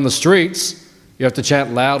when we're on the streets, you have to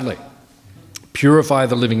chant loudly. Purify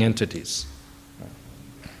the living entities.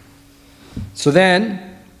 So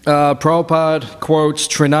then, Prabhupada quotes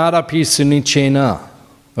Trinadapi Sunichena,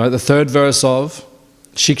 right, the third verse of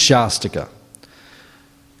Shikshastika.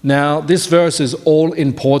 Now, this verse is all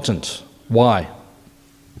important. Why?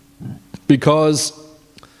 Because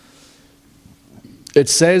it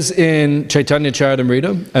says in Chaitanya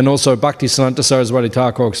Charitamrita, and also Bhaktisiddhanta Saraswati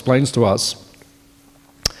Thakur explains to us,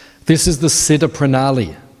 this is the Siddha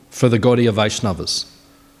Pranali for the Gaudiya Vaishnavas.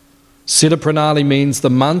 Siddha Pranali means the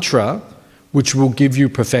mantra which will give you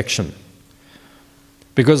perfection.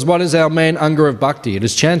 Because what is our main anga of bhakti? It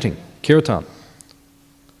is chanting, kirtan.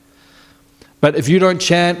 But if you don't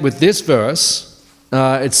chant with this verse,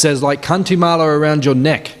 it says like kantimala around your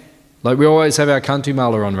neck. Like we always have our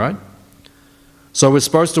kantimala on, right? So we're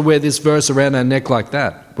supposed to wear this verse around our neck like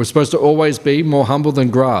that. We're supposed to always be more humble than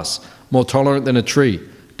grass, more tolerant than a tree,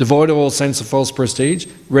 devoid of all sense of false prestige,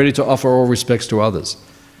 ready to offer all respects to others.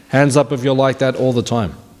 Hands up if you're like that all the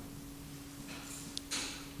time.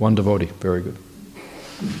 One devotee, very good.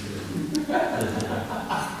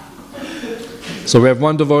 So we have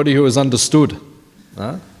one devotee who has understood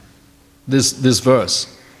this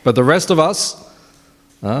verse. But the rest of us,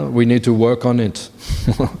 we need to work on it.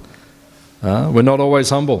 We're not always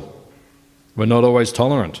humble. We're not always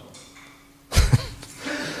tolerant.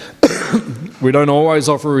 We don't always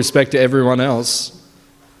offer respect to everyone else.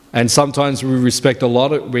 And sometimes we expect a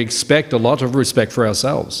lot of respect for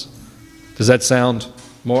ourselves. Does that sound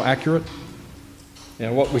more accurate? You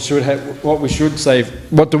know, what we should say,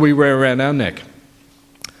 what do we wear around our neck?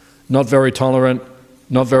 Not very tolerant,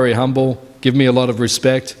 not very humble, give me a lot of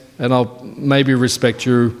respect, and I'll maybe respect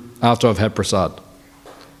you after I've had prasad.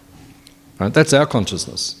 Right? That's our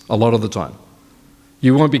consciousness, a lot of the time.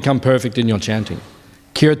 You won't become perfect in your chanting.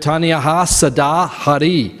 Kirtanyaha sada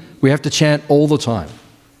hari. We have to chant all the time.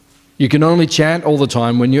 You can only chant all the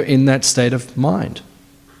time when you're in that state of mind.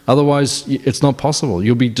 Otherwise, it's not possible.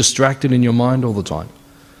 You'll be distracted in your mind all the time.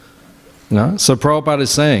 No? So Prabhupada is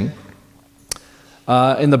saying,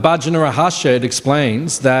 in the Bhajana Rahasya, it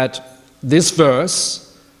explains that this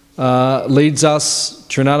verse leads us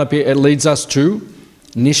to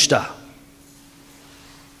nishta.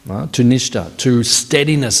 To nishta, to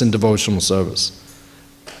steadiness in devotional service.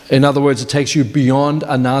 In other words, it takes you beyond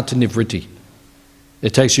anartha nivritti.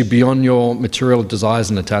 It takes you beyond your material desires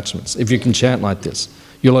and attachments. If you can chant like this,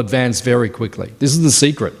 you'll advance very quickly. This is the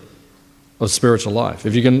secret of spiritual life.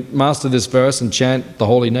 If you can master this verse and chant the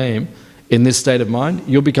holy name in this state of mind,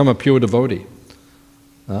 you'll become a pure devotee.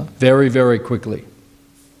 Very, very quickly.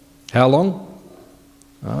 How long?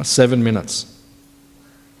 7 minutes.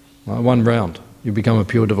 One round. You become a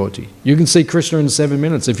pure devotee. You can see Krishna in 7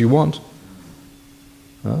 minutes if you want.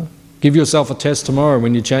 Give yourself a test tomorrow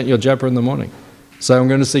when you chant your japa in the morning. Say, I'm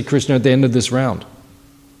going to see Krishna at the end of this round.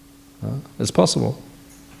 It's possible.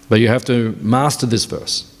 But you have to master this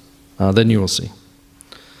verse. Then you will see.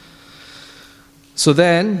 So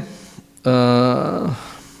then,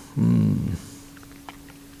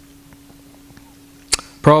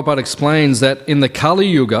 Prabhupada explains that in the Kali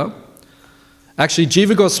Yuga, actually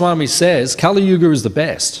Jiva Goswami says Kali Yuga is the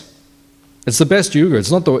best. It's the best yuga. It's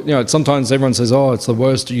not the, you know, sometimes everyone says, oh, it's the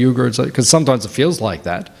worst yuga, because sometimes it feels like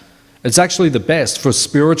that. It's actually the best for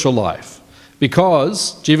spiritual life.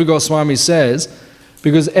 Because, Jiva Goswami says,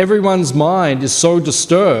 because everyone's mind is so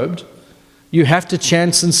disturbed, you have to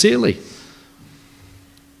chant sincerely.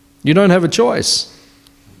 You don't have a choice.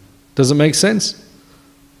 Does it make sense?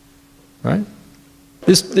 Right?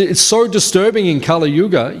 It's so disturbing in Kali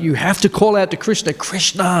Yuga. You have to call out to Krishna,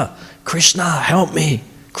 Krishna, Krishna, help me,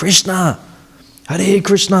 Krishna, Hare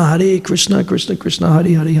Krishna, Hare Krishna, Krishna Krishna, Hare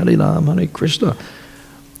Hare, Hare Ram, Hare Krishna.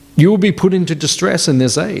 You will be put into distress in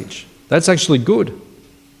this age. That's actually good,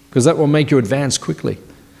 because that will make you advance quickly.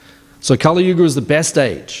 So Kali Yuga is the best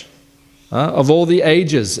age. Of all the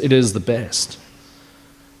ages, it is the best.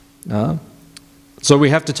 So we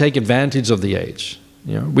have to take advantage of the age.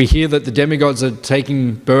 We hear that the demigods are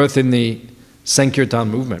taking birth in the Sankirtan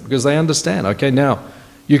movement because they understand, okay, now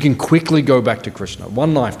you can quickly go back to Krishna,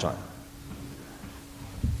 one lifetime.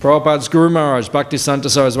 Prabhupada's Guru Maharaj, Bhaktisanta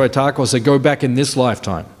Saraswati Thakur said, go back in this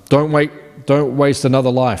lifetime. Don't waste another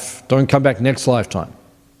life. Don't come back next lifetime.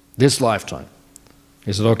 This lifetime.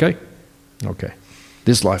 He said, okay,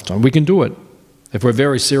 this lifetime. We can do it. If we're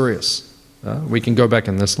very serious, we can go back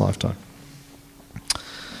in this lifetime.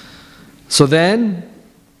 So then,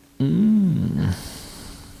 then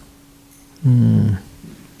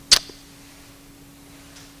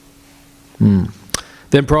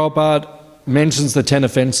Prabhupada mentions the 10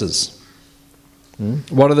 offenses.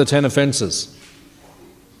 What are the 10 offenses?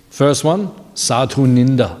 First one, sadhu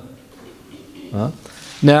ninda.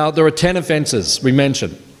 Now, there are 10 offenses we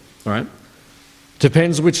mentioned, all right?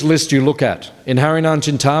 Depends which list you look at. In Harinam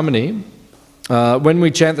Chintamani, when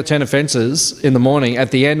we chant the 10 offenses in the morning,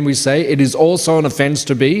 at the end we say, it is also an offense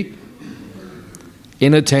to be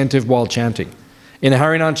inattentive while chanting. In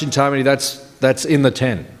Harinam Chintamani, that's in the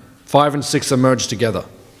 10. 5 and 6 are merged together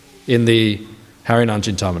in the Harinam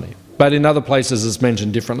Chintamani. But in other places it's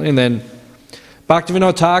mentioned differently. And then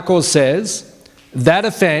Bhaktivinoda Thakur says, that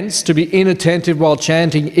offense, to be inattentive while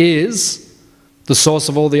chanting, is the source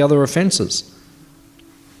of all the other offenses.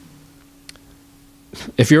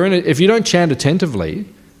 If you don't chant attentively,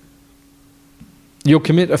 you'll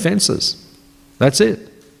commit offenses. That's it.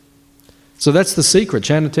 So that's the secret,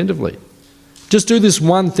 chant attentively. Just do this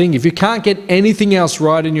one thing. If you can't get anything else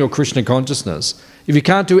right in your Krishna consciousness, if you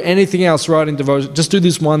can't do anything else right in devotion, just do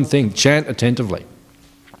this one thing, chant attentively.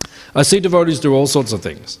 I see devotees do all sorts of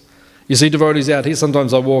things. You see devotees out here,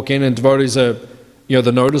 sometimes I walk in and devotees are,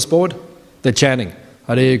 the notice board, they're chanting,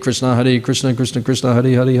 Hare Krishna, Krishna Krishna, Hare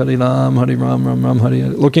Hare, Hare Ram, Hare Ram, Ram Ram, Hare Hare.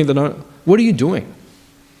 Looking at the note, what are you doing?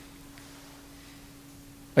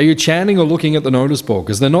 Are you chanting or looking at the notice board?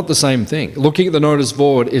 Because they're not the same thing. Looking at the notice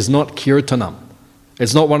board is not kirtanam.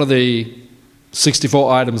 It's not one of the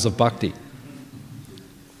 64 items of bhakti.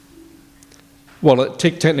 Well,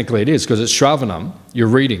 technically it is, because it's shravanam. You're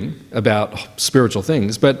reading about spiritual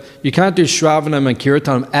things, but you can't do shravanam and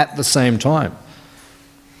kirtanam at the same time.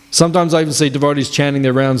 Sometimes I even see devotees chanting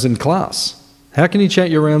their rounds in class. How can you chant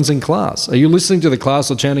your rounds in class? Are you listening to the class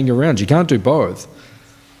or chanting your rounds? You can't do both,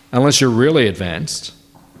 unless you're really advanced.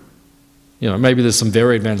 Maybe there's some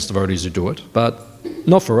very advanced devotees who do it, but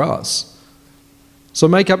not for us. So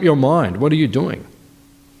make up your mind. What are you doing?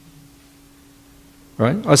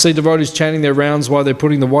 Right? I see devotees chanting their rounds while they're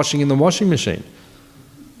putting the washing in the washing machine.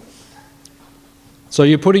 So are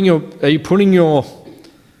you putting your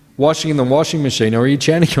washing in the washing machine, or are you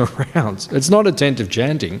chanting your rounds? It's not attentive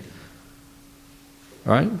chanting.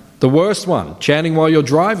 Right? The worst one, chanting while you're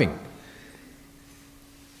driving.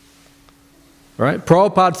 Right?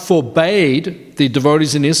 Prabhupada forbade the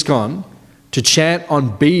devotees in ISKCON to chant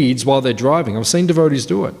on beads while they're driving. I've seen devotees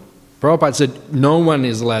do it. Prabhupada said no one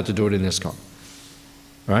is allowed to do it in ISKCON.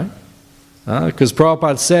 Right? Because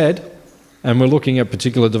Prabhupada said, and we're looking at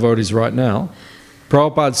particular devotees right now,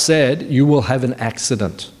 Prabhupada said, you will have an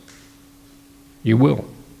accident. You will.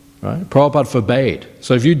 Right? Prabhupada forbade.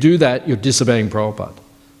 So if you do that, you're disobeying Prabhupada.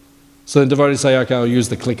 So then devotees say, okay, I'll use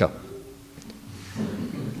the clicker.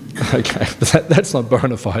 Okay, but that's not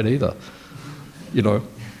bona fide either. It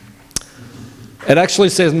actually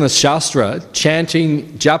says in the Shastra, chanting,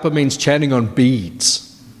 japa means chanting on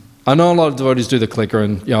beads. I know a lot of devotees do the clicker,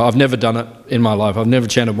 and I've never done it in my life. I've never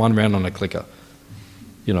chanted one round on a clicker.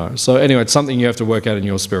 So anyway, it's something you have to work out in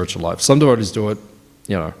your spiritual life. Some devotees do it,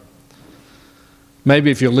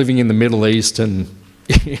 Maybe if you're living in the Middle East and,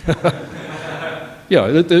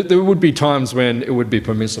 there would be times when it would be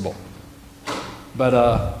permissible.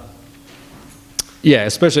 But,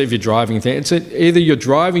 especially if you're driving things. It's either you're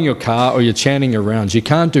driving your car or you're chanting your rounds. You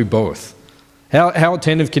can't do both. How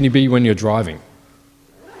attentive can you be when you're driving?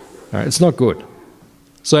 All right, it's not good.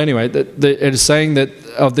 So anyway, it is saying that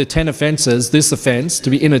of the 10 offences, this offence,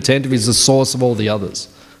 to be inattentive, is the source of all the others.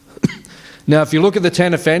 Now, if you look at the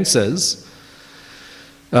 10 offences,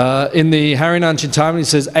 in the Harinam Chintamani, it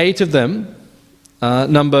says 8 of them,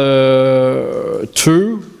 number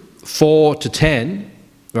 2, 4 to 10,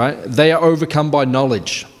 right? They are overcome by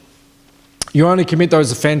knowledge. you only commit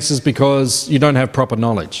those offences because you don't have proper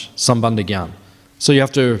knowledge, sambandha gyan. So you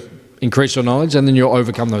have to increase your knowledge and then you'll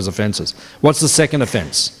overcome those offences. What's the second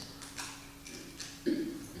offence?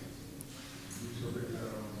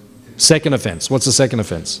 Second offence. What's the second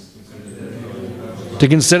offence? To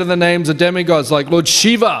consider the names of demigods like Lord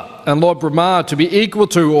Shiva and Lord Brahma to be equal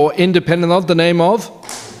to or independent of the name of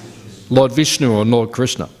Lord Vishnu or Lord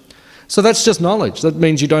Krishna. So that's just knowledge. That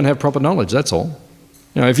means you don't have proper knowledge, that's all.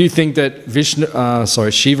 You know, if you think that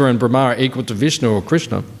Shiva and Brahma are equal to Vishnu or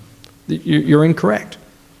Krishna, you're incorrect.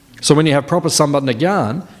 So when you have proper sambandha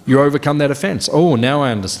gyan, you overcome that offence. Oh, now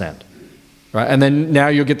I understand. Right? And then now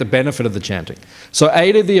you'll get the benefit of the chanting. So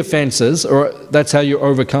 8 of the offences, or that's how you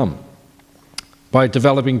overcome, by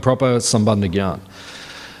developing proper sambandha gyan.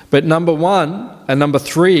 But number 1 and number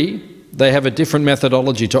 3, they have a different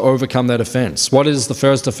methodology to overcome that offence. What is the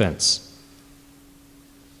first offence?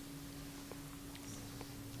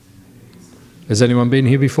 Has anyone been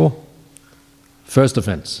here before? First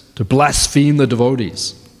offence, to blaspheme the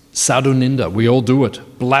devotees. Sadhu ninda, we all do it.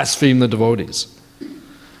 Blaspheme the devotees.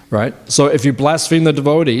 Right? So if you blaspheme the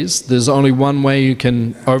devotees, there's only one way you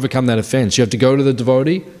can overcome that offence. You have to go to the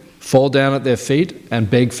devotee, fall down at their feet and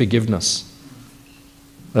beg forgiveness.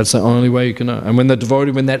 That's the only way you can know. And when the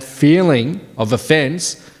devotee, when that feeling of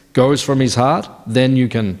offence goes from his heart, then you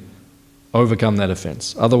can overcome that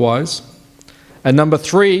offence. Otherwise. And number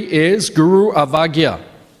 3 is Guru Avagya,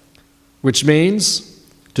 which means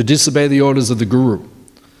to disobey the orders of the Guru.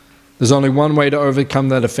 There's only one way to overcome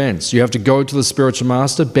that offence. You have to go to the spiritual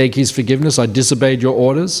master, beg his forgiveness, I disobeyed your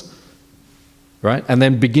orders, right? And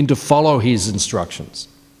then begin to follow his instructions.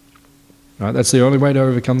 Right? That's the only way to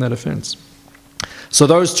overcome that offence. So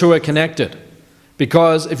those two are connected.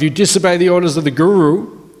 Because if you disobey the orders of the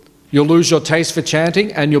Guru, you'll lose your taste for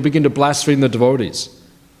chanting and you'll begin to blaspheme the devotees.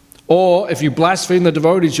 Or if you blaspheme the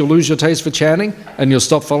devotees, you'll lose your taste for chanting and you'll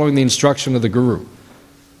stop following the instruction of the Guru.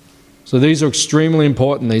 So these are extremely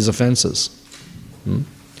important, these offences.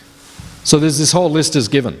 So there's this whole list is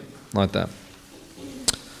given like that.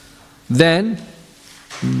 Then,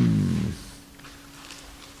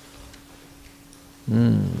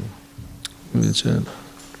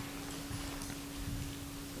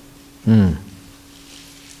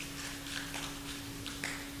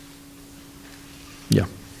 yeah,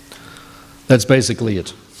 that's basically it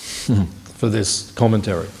for this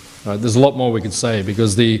commentary. There's a lot more we could say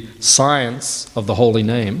because the science of the holy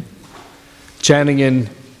name, chanting in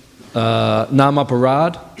Nama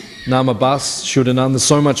Parad, Nama Bas, Shuddhanam, there's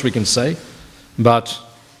so much we can say, but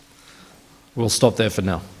we'll stop there for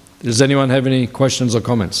now. Does anyone have any questions or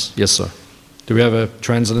comments? Yes, sir. Do we have a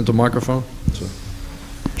transcendental microphone? So,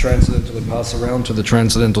 transcendentally pass around to the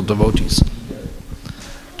transcendental devotees.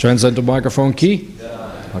 Transcendental microphone key?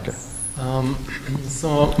 Okay.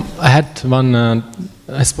 So I had one,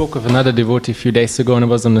 I spoke with another devotee a few days ago and it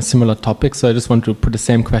was on a similar topic, so I just want to put the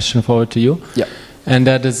same question forward to you. Yeah. And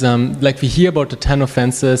that is, like we hear about the 10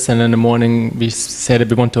 offenses and in the morning we say that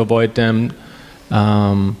we want to avoid them.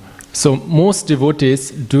 So most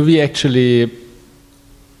devotees, do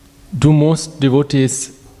most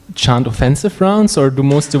devotees chant offensive rounds or do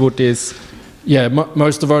most devotees... Yeah,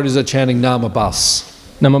 most devotees are chanting Nama Bas.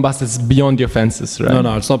 Nama Bas is beyond the offenses, right?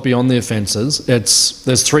 No, it's not beyond the offences.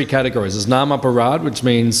 There's 3 categories. There's Nama Parad, which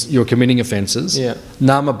means you're committing offences. Yeah.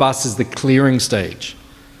 Nama Bas is the clearing stage.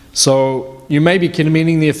 So you may be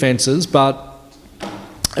committing the offences, but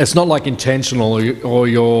it's not like intentional or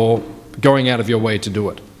you're going out of your way to do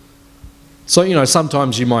it. So, you know,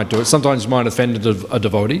 sometimes you might do it. Sometimes you might offend a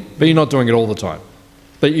devotee, but you're not doing it all the time.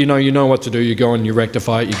 But you know what to do. You go and you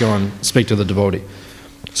rectify it. You go and speak to the devotee.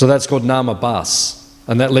 So that's called Nama Bas.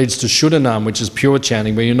 And that leads to Shuddhanam, which is pure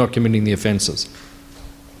chanting, where you're not committing the offences.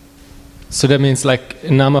 So that means like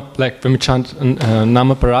when we chant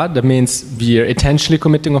Nama Parad, that means we are intentionally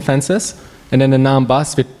committing offenses, and then the Nama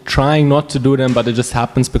Bas, we're trying not to do them, but it just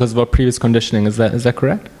happens because of our previous conditioning. Is that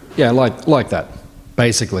correct? Yeah, like that.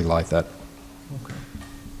 Basically like that. Okay.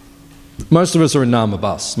 Most of us are in Nama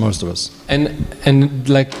Bas, most of us. And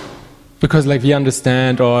like, because like we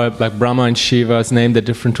understand, or like Brahma and Shiva's name, they're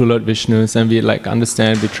different to Lord Vishnu's, and we like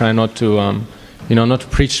understand, we try not to, not to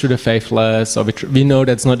preach to the faithless, or we know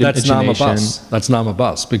that's not imagination. That's Nama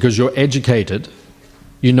Bas, because you're educated.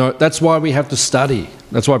 You know, that's why we have to study.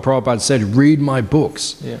 That's why Prabhupada said, read my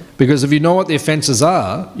books. Yeah. Because if you know what the offences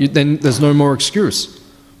are, then there's no more excuse.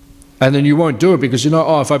 And then you won't do it because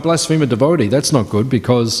if I blaspheme a devotee, that's not good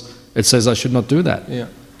because it says I should not do that. Yeah.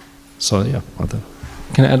 So, yeah, like that.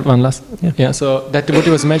 Can I add one last? Yeah. So that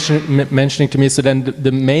devotee was mentioning to me, so then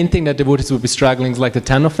the main thing that devotees would be struggling is like the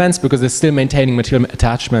 10 offense because they're still maintaining material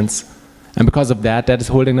attachments. And because of that is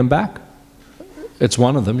holding them back? It's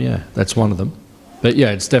one of them, yeah. That's one of them. But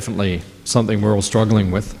yeah, it's definitely something we're all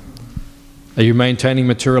struggling with. Are you maintaining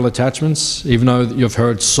material attachments, even though you've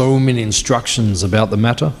heard so many instructions about the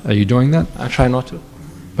matter? Are you doing that? I try not to.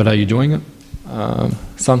 But are you doing it?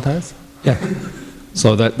 Sometimes. Yeah.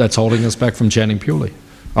 So that's holding us back from chanting purely.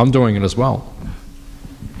 I'm doing it as well.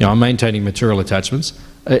 You know, I'm maintaining material attachments.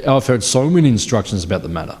 I've heard so many instructions about the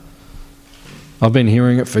matter. I've been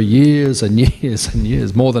hearing it for years and years and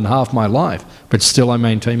years, more than half my life, but still I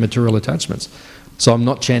maintain material attachments. So I'm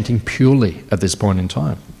not chanting purely at this point in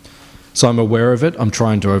time. So I'm aware of it, I'm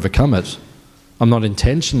trying to overcome it. I'm not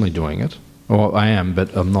intentionally doing it, or I am,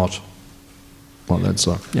 but I'm not like that,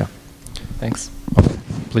 so yeah. Thanks. Okay.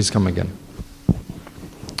 Please come again.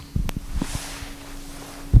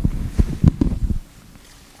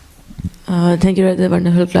 Thank you for the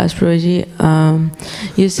wonderful class, Prabhuji.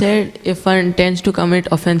 You said if one intends to commit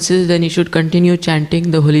offenses, then he should continue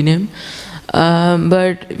chanting the holy name.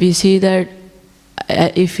 But we see that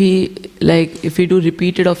if we do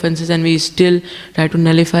repeated offenses and we still try to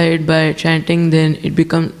nullify it by chanting, then it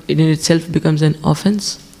in itself becomes an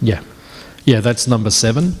offense. Yeah. Yeah, that's number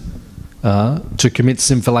 7. To commit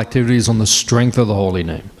sinful activities on the strength of the holy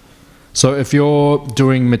name. So if you're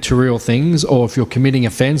doing material things, or if you're committing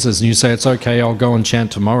offenses and you say it's okay, I'll go and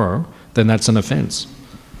chant tomorrow, then that's an offense.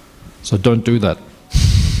 So don't do that.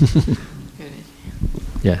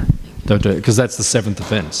 Yeah, don't do it, because that's the 7th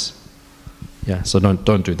offense. Yeah, so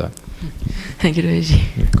don't do that. Thank you, Prabhuji.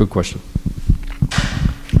 Yeah, good question.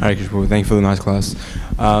 Hare Krishna Prabhu, thank you for the nice class.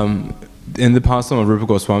 In the pastime of Rupa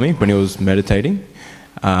Goswami, when he was meditating,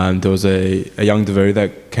 there was a young devotee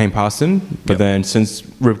that came past him, but then since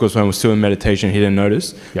Rupa Goswami was still in meditation, he didn't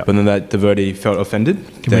notice. But then that devotee felt offended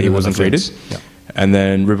that he wasn't greeted. And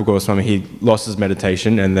then Rupa Goswami, he lost his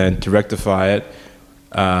meditation, and then to rectify it,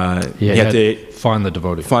 he had to find the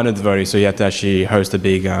devotee. Find a devotee, so he had to actually host a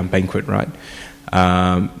big banquet, right?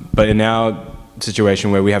 But in our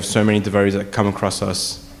situation where we have so many devotees that come across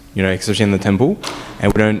us, you know, especially in the temple,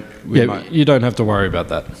 and you don't have to worry about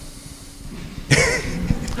that.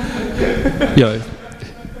 You know,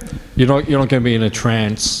 you're not going to be in a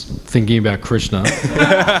trance thinking about Krishna.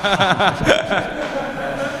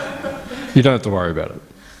 You don't have to worry about it.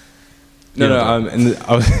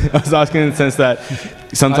 I was asking in the sense that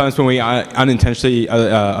sometimes when we unintentionally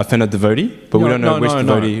offend a devotee, but we don't know which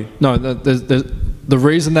devotee. No, the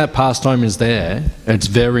reason that pastime is there, it's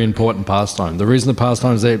very important pastime. The reason the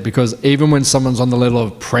pastime is there, because even when someone's on the level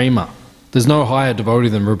of prema, there's no higher devotee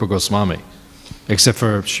than Rupa Goswami. Except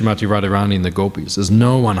for Srimati Radharani and the Gopis. There's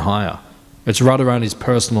no one higher. It's Radharani's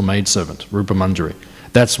personal maidservant, Rupa Manjari.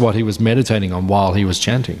 That's what he was meditating on while he was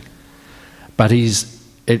chanting. But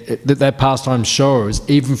that pastime shows,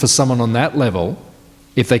 even for someone on that level,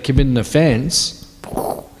 if they commit an offense,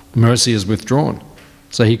 mercy is withdrawn.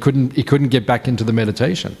 So he couldn't get back into the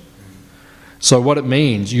meditation. So what it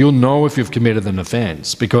means, you'll know if you've committed an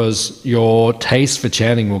offense, because your taste for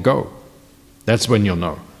chanting will go. That's when you'll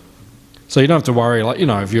know. So you don't have to worry, like, you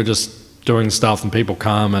know, if you're just doing stuff and people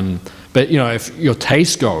come but you know, if your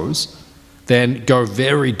taste goes, then go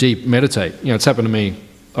very deep, meditate. You know, it's happened to me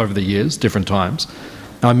over the years, different times.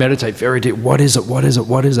 And I meditate very deep. What is it? What is it?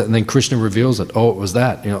 What is it? And then Krishna reveals it. Oh, it was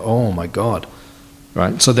that. You know, oh my God.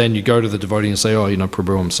 Right? So then you go to the devotee and say, oh, you know,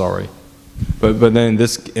 Prabhu, I'm sorry. But then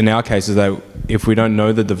in our case is that if we don't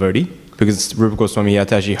know the devotee, because Rupa Goswami had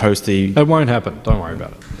to actually host the... It won't happen. Don't worry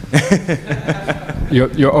about it.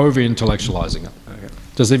 You're over-intellectualizing it. Okay.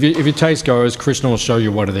 Just if your taste goes, Krishna will show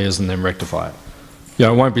you what it is and then rectify it. You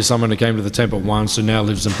know, it won't be someone who came to the temple once who now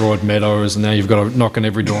lives in Broad Meadows and now you've got to knock on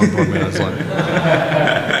every door in Broad Meadows.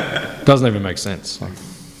 Like, doesn't even make sense. Like,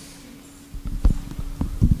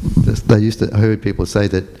 I heard people say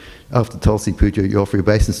that after Tulsi Puja, you offer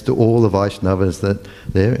obeisance to all the Vaishnavas that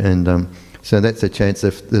there, and so that's a chance.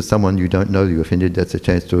 If there's someone you don't know you offended, that's a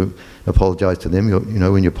chance to apologise to them. You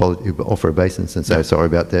know, when you offer obeisance and say sorry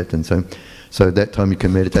about that, and so that time you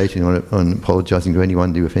can meditation on apologising to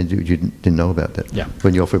anyone you offended you didn't know about that. Yeah.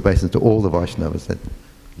 When you offer obeisance to all the Vaishnavas.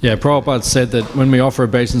 Yeah, Prabhupada said that when we offer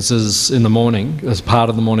obeisances in the morning, as part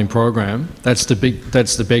of the morning program, that's to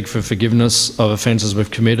beg for forgiveness of offences we've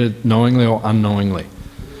committed, knowingly or unknowingly.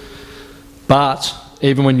 But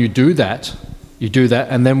even when you do that,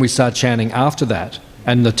 and then we start chanting after that,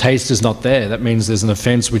 and the taste is not there, that means there's an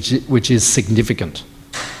offence which is significant.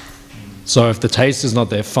 So if the taste is not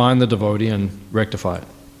there, find the devotee and rectify it.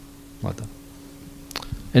 Like that.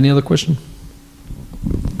 Any other question?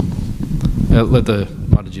 Let the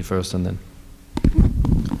Mataji first and then.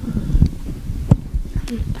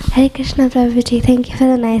 Hare Krishna Prabhuji, thank you for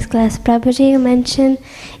the nice class. Prabhuji, you mentioned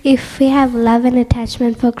if we have love and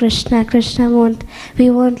attachment for Krishna, we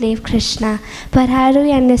won't leave Krishna. But how do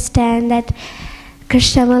we understand that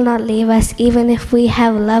Krishna will not leave us even if we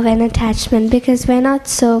have love and attachment? Because we're not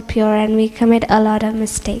so pure and we commit a lot of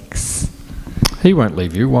mistakes. He won't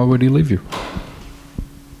leave you. Why would he leave you?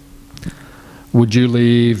 Would you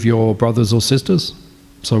leave your brothers or sisters?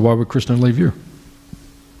 So why would Krishna leave you?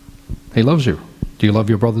 He loves you. Do you love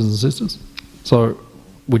your brothers and sisters? So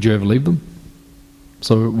would you ever leave them?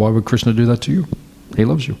 So why would Krishna do that to you? He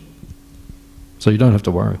loves you. So you don't have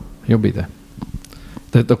to worry. He'll be there.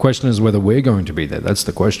 The question is whether we're going to be there. That's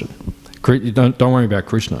the question. Don't worry about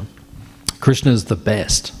Krishna. Krishna is the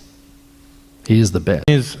best. He is the best.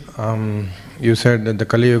 You said that the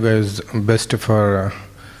Kali Yuga is best for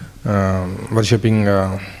worshipping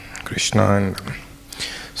Krishna, and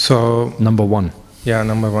so number one. Yeah,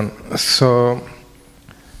 number one. So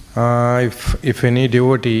if any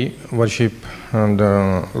devotee worship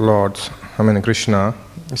the Lord's, Krishna,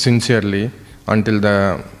 sincerely until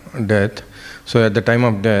the death, so at the time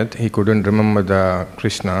of death he couldn't remember the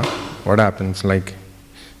Krishna, what happens? Like,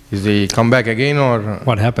 is he come back again or?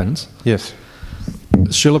 What happens? Yes.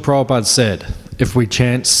 Srila Prabhupada said, if we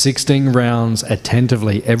chant 16 rounds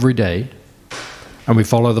attentively every day, and we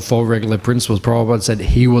follow the 4 regular principles, Prabhupada said,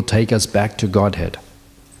 he will take us back to Godhead.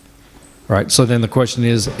 Right? So then the question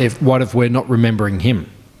is, what if we're not remembering him?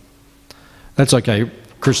 That's okay.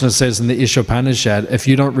 Krishna says in the Ishopanishad, if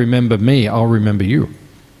you don't remember me, I'll remember you.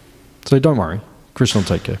 So don't worry. Krishna will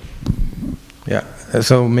take care. Yeah.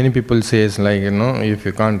 So many people say, if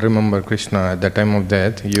you can't remember Krishna at the time of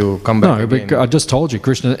death, you come back again. But I just told you,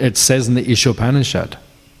 Krishna, it says in the Ishopanishad.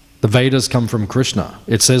 The Vedas come from Krishna.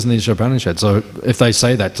 It says in the Ishopanishad. So if they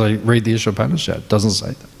say that, so read the Ishopanishad. It doesn't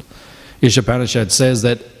say that. Ishopanishad says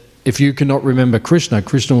that if you cannot remember Krishna,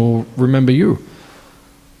 Krishna will remember you.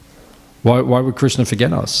 Why would Krishna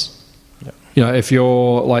forget us? Yeah. If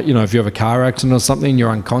you're if you have a car accident or something,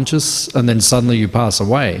 you're unconscious, and then suddenly you pass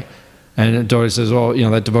away, and a devotee says,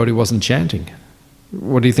 that devotee wasn't chanting.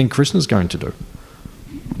 What do you think Krishna's going to do?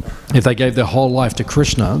 If they gave their whole life to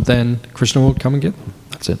Krishna, then Krishna will come and get them.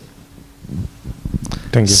 That's it.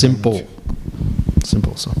 Thank you. Simple.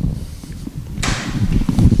 Simple. So.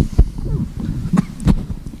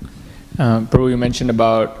 Prabhu, you mentioned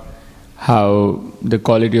about how the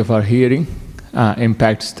quality of our hearing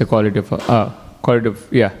impacts the quality of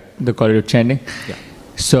the quality of chanting. Yeah.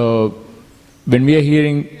 So when we are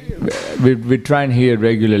hearing, we try and hear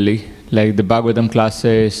regularly, like the Bhagavatam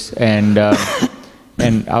classes and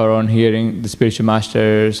and our own hearing, the spiritual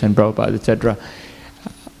masters and Prabhupada, etc.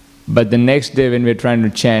 But the next day when we're trying to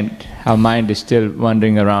chant, our mind is still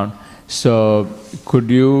wandering around. So could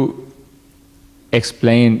you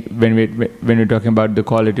explain, when we're talking about the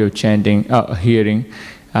quality of chanting, hearing,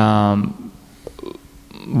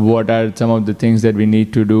 what are some of the things that we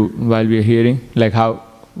need to do while we're hearing? Like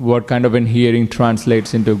what kind of an hearing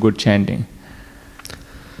translates into good chanting?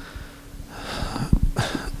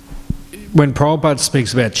 When Prabhupada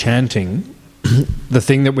speaks about chanting, the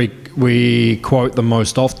thing that we quote the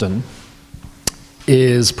most often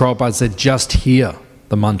is Prabhupada said, just hear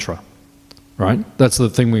the mantra. Right? That's the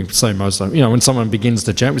thing we say most of the time. When someone begins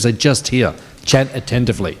to chant, we say, just hear, chant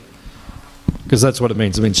attentively. Because that's what it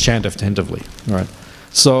means. It means chant attentively. Right?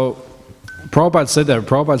 So Prabhupada said that.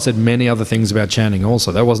 Prabhupada said many other things about chanting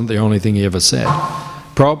also. That wasn't the only thing he ever said.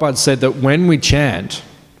 Prabhupada said that when we chant,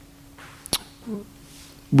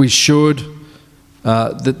 we should,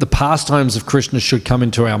 that the pastimes of Krishna should come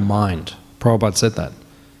into our mind. Prabhupada said that.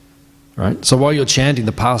 Right? So while you're chanting,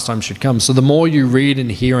 the pastime should come. So the more you read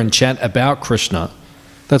and hear and chant about Krishna,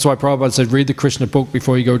 that's why Prabhupada said, read the Krishna book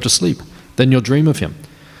before you go to sleep. Then you'll dream of him.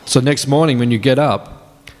 So next morning when you get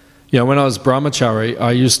up, when I was brahmachari,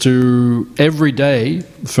 I used to, every day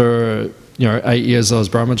for 8 years I was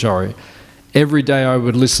brahmachari, every day I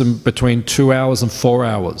would listen between 2 hours and 4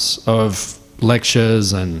 hours of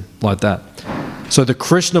lectures and like that. So the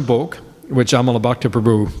Krishna book, which Amala Bhakta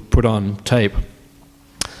Prabhu put on tape,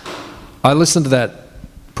 I listened to that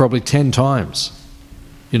probably 10 times,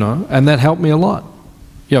 and that helped me a lot.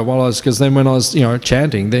 Because then when I was,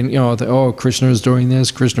 chanting, then, I thought, Krishna is doing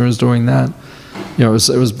this, Krishna is doing that. It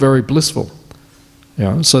was very blissful.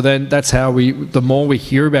 So then that's how the more we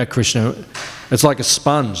hear about Krishna, it's like a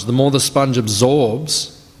sponge. The more the sponge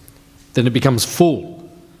absorbs, then it becomes full.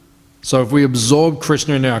 So if we absorb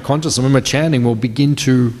Krishna in our consciousness, when we're chanting, we'll begin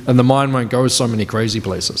to, and the mind won't go so many crazy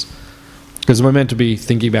places. Because we're meant to be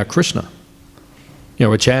thinking about Krishna.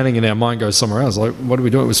 We're chanting and our mind goes somewhere else. Like, what are we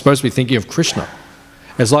doing? We're supposed to be thinking of Krishna.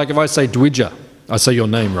 It's like if I say Dwija, I say your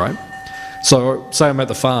name, right? So say I'm at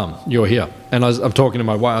the farm, you're here, and I'm talking to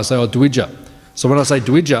my wife, I say, oh, Dwija. So when I say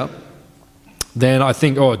Dwija, then I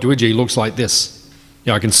think, oh, Dwija, he looks like this.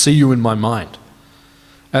 I can see you in my mind.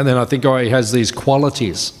 And then I think, oh, he has these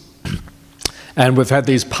qualities. And we've had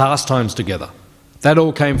these pastimes together. That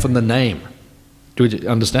all came from the name. Do you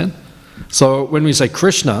understand? So when we say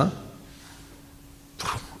Krishna,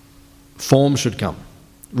 form should come.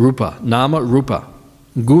 Rupa, nama, rupa.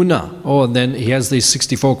 Guna, oh, and then he has these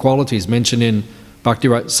 64 qualities mentioned in Bhakti,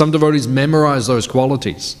 right? Some devotees memorize those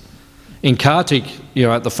qualities. In Kartik,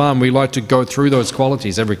 at the farm, we like to go through those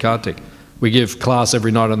qualities every Kartik. We give class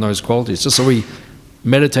every night on those qualities, just so we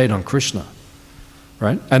meditate on Krishna,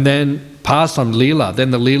 right? And then pastime, Leela,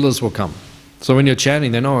 then the Leelas will come. So when you're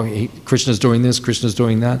chanting, then, Krishna's doing this, Krishna's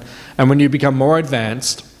doing that. And when you become more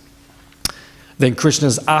advanced, then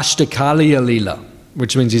Krishna's Ashtakaliya Leela,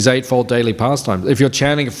 which means his eightfold daily pastimes. If you're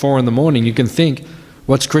chanting at 4 a.m, you can think,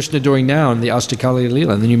 what's Krishna doing now in the Ashtakaliya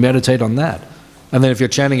Leela? And then you meditate on that. And then if you're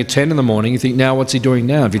chanting at 10 a.m, you think, now what's he doing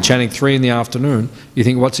now? If you're chanting 3 p.m, you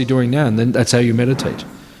think, what's he doing now? And then that's how you meditate.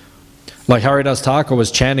 Like Haridas Thakur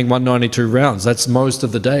was chanting 192 rounds. That's most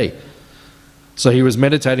of the day. So he was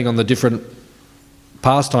meditating on the different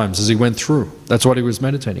pastimes as he went through. That's what he was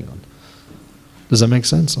meditating on. Does that make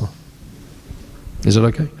sense? Or is it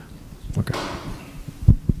okay? Okay.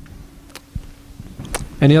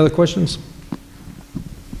 Any other questions?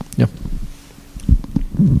 Yeah.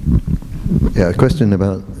 Yeah, a question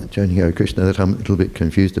about chanting Hare Krishna that I'm a little bit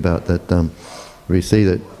confused about. That we see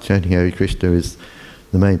that chanting Hare Krishna is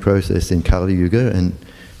the main process in Kali Yuga, and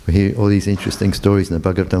we hear all these interesting stories in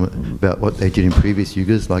the Bhagavatam about what they did in previous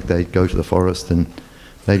yugas, like they go to the forest and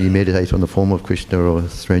maybe meditate on the form of Krishna or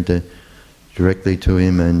surrender directly to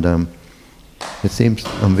him. And it seems,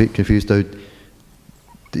 I'm a bit confused though,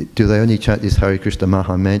 do they only chant this Hare Krishna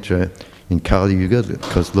Maha Mantra in Kali Yuga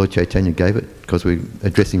because Lord Chaitanya gave it, because we're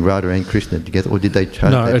addressing Radha and Krishna together, or did they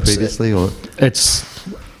chant that previously? Or it's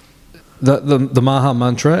the Maha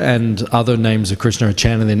Mantra and other names of Krishna are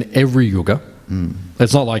chanted in every yuga.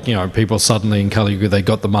 It's not like, people suddenly in Kali Yuga they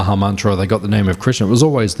got the Maha Mantra or they got the name of Krishna. It was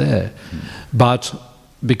always there. But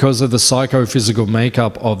because of the psychophysical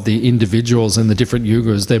makeup of the individuals in the different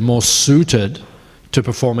yugas, they're more suited to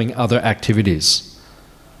performing other activities.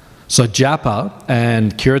 So japa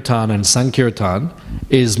and kirtan and sankirtan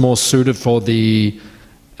is more suited for the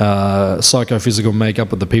psychophysical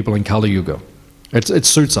makeup of the people in Kali Yuga. It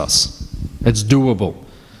suits us. It's doable.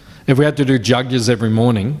 If we had to do jagyas every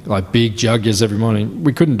morning, like big jagyas every morning,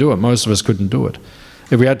 we couldn't do it. Most of us couldn't do it.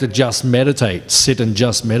 If we had to just meditate, sit and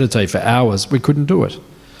just meditate for hours, we couldn't do it.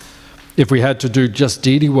 If we had to do just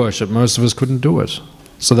deity worship, most of us couldn't do it.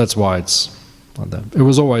 So that's why it's like that. It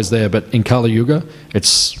was always there, but in Kali Yuga,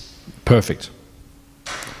 it's perfect.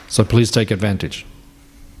 So please take advantage.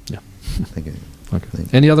 Yeah. Thank you. Okay.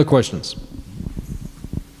 Any other questions?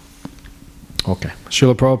 Okay.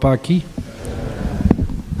 Srila Prabhupada ki?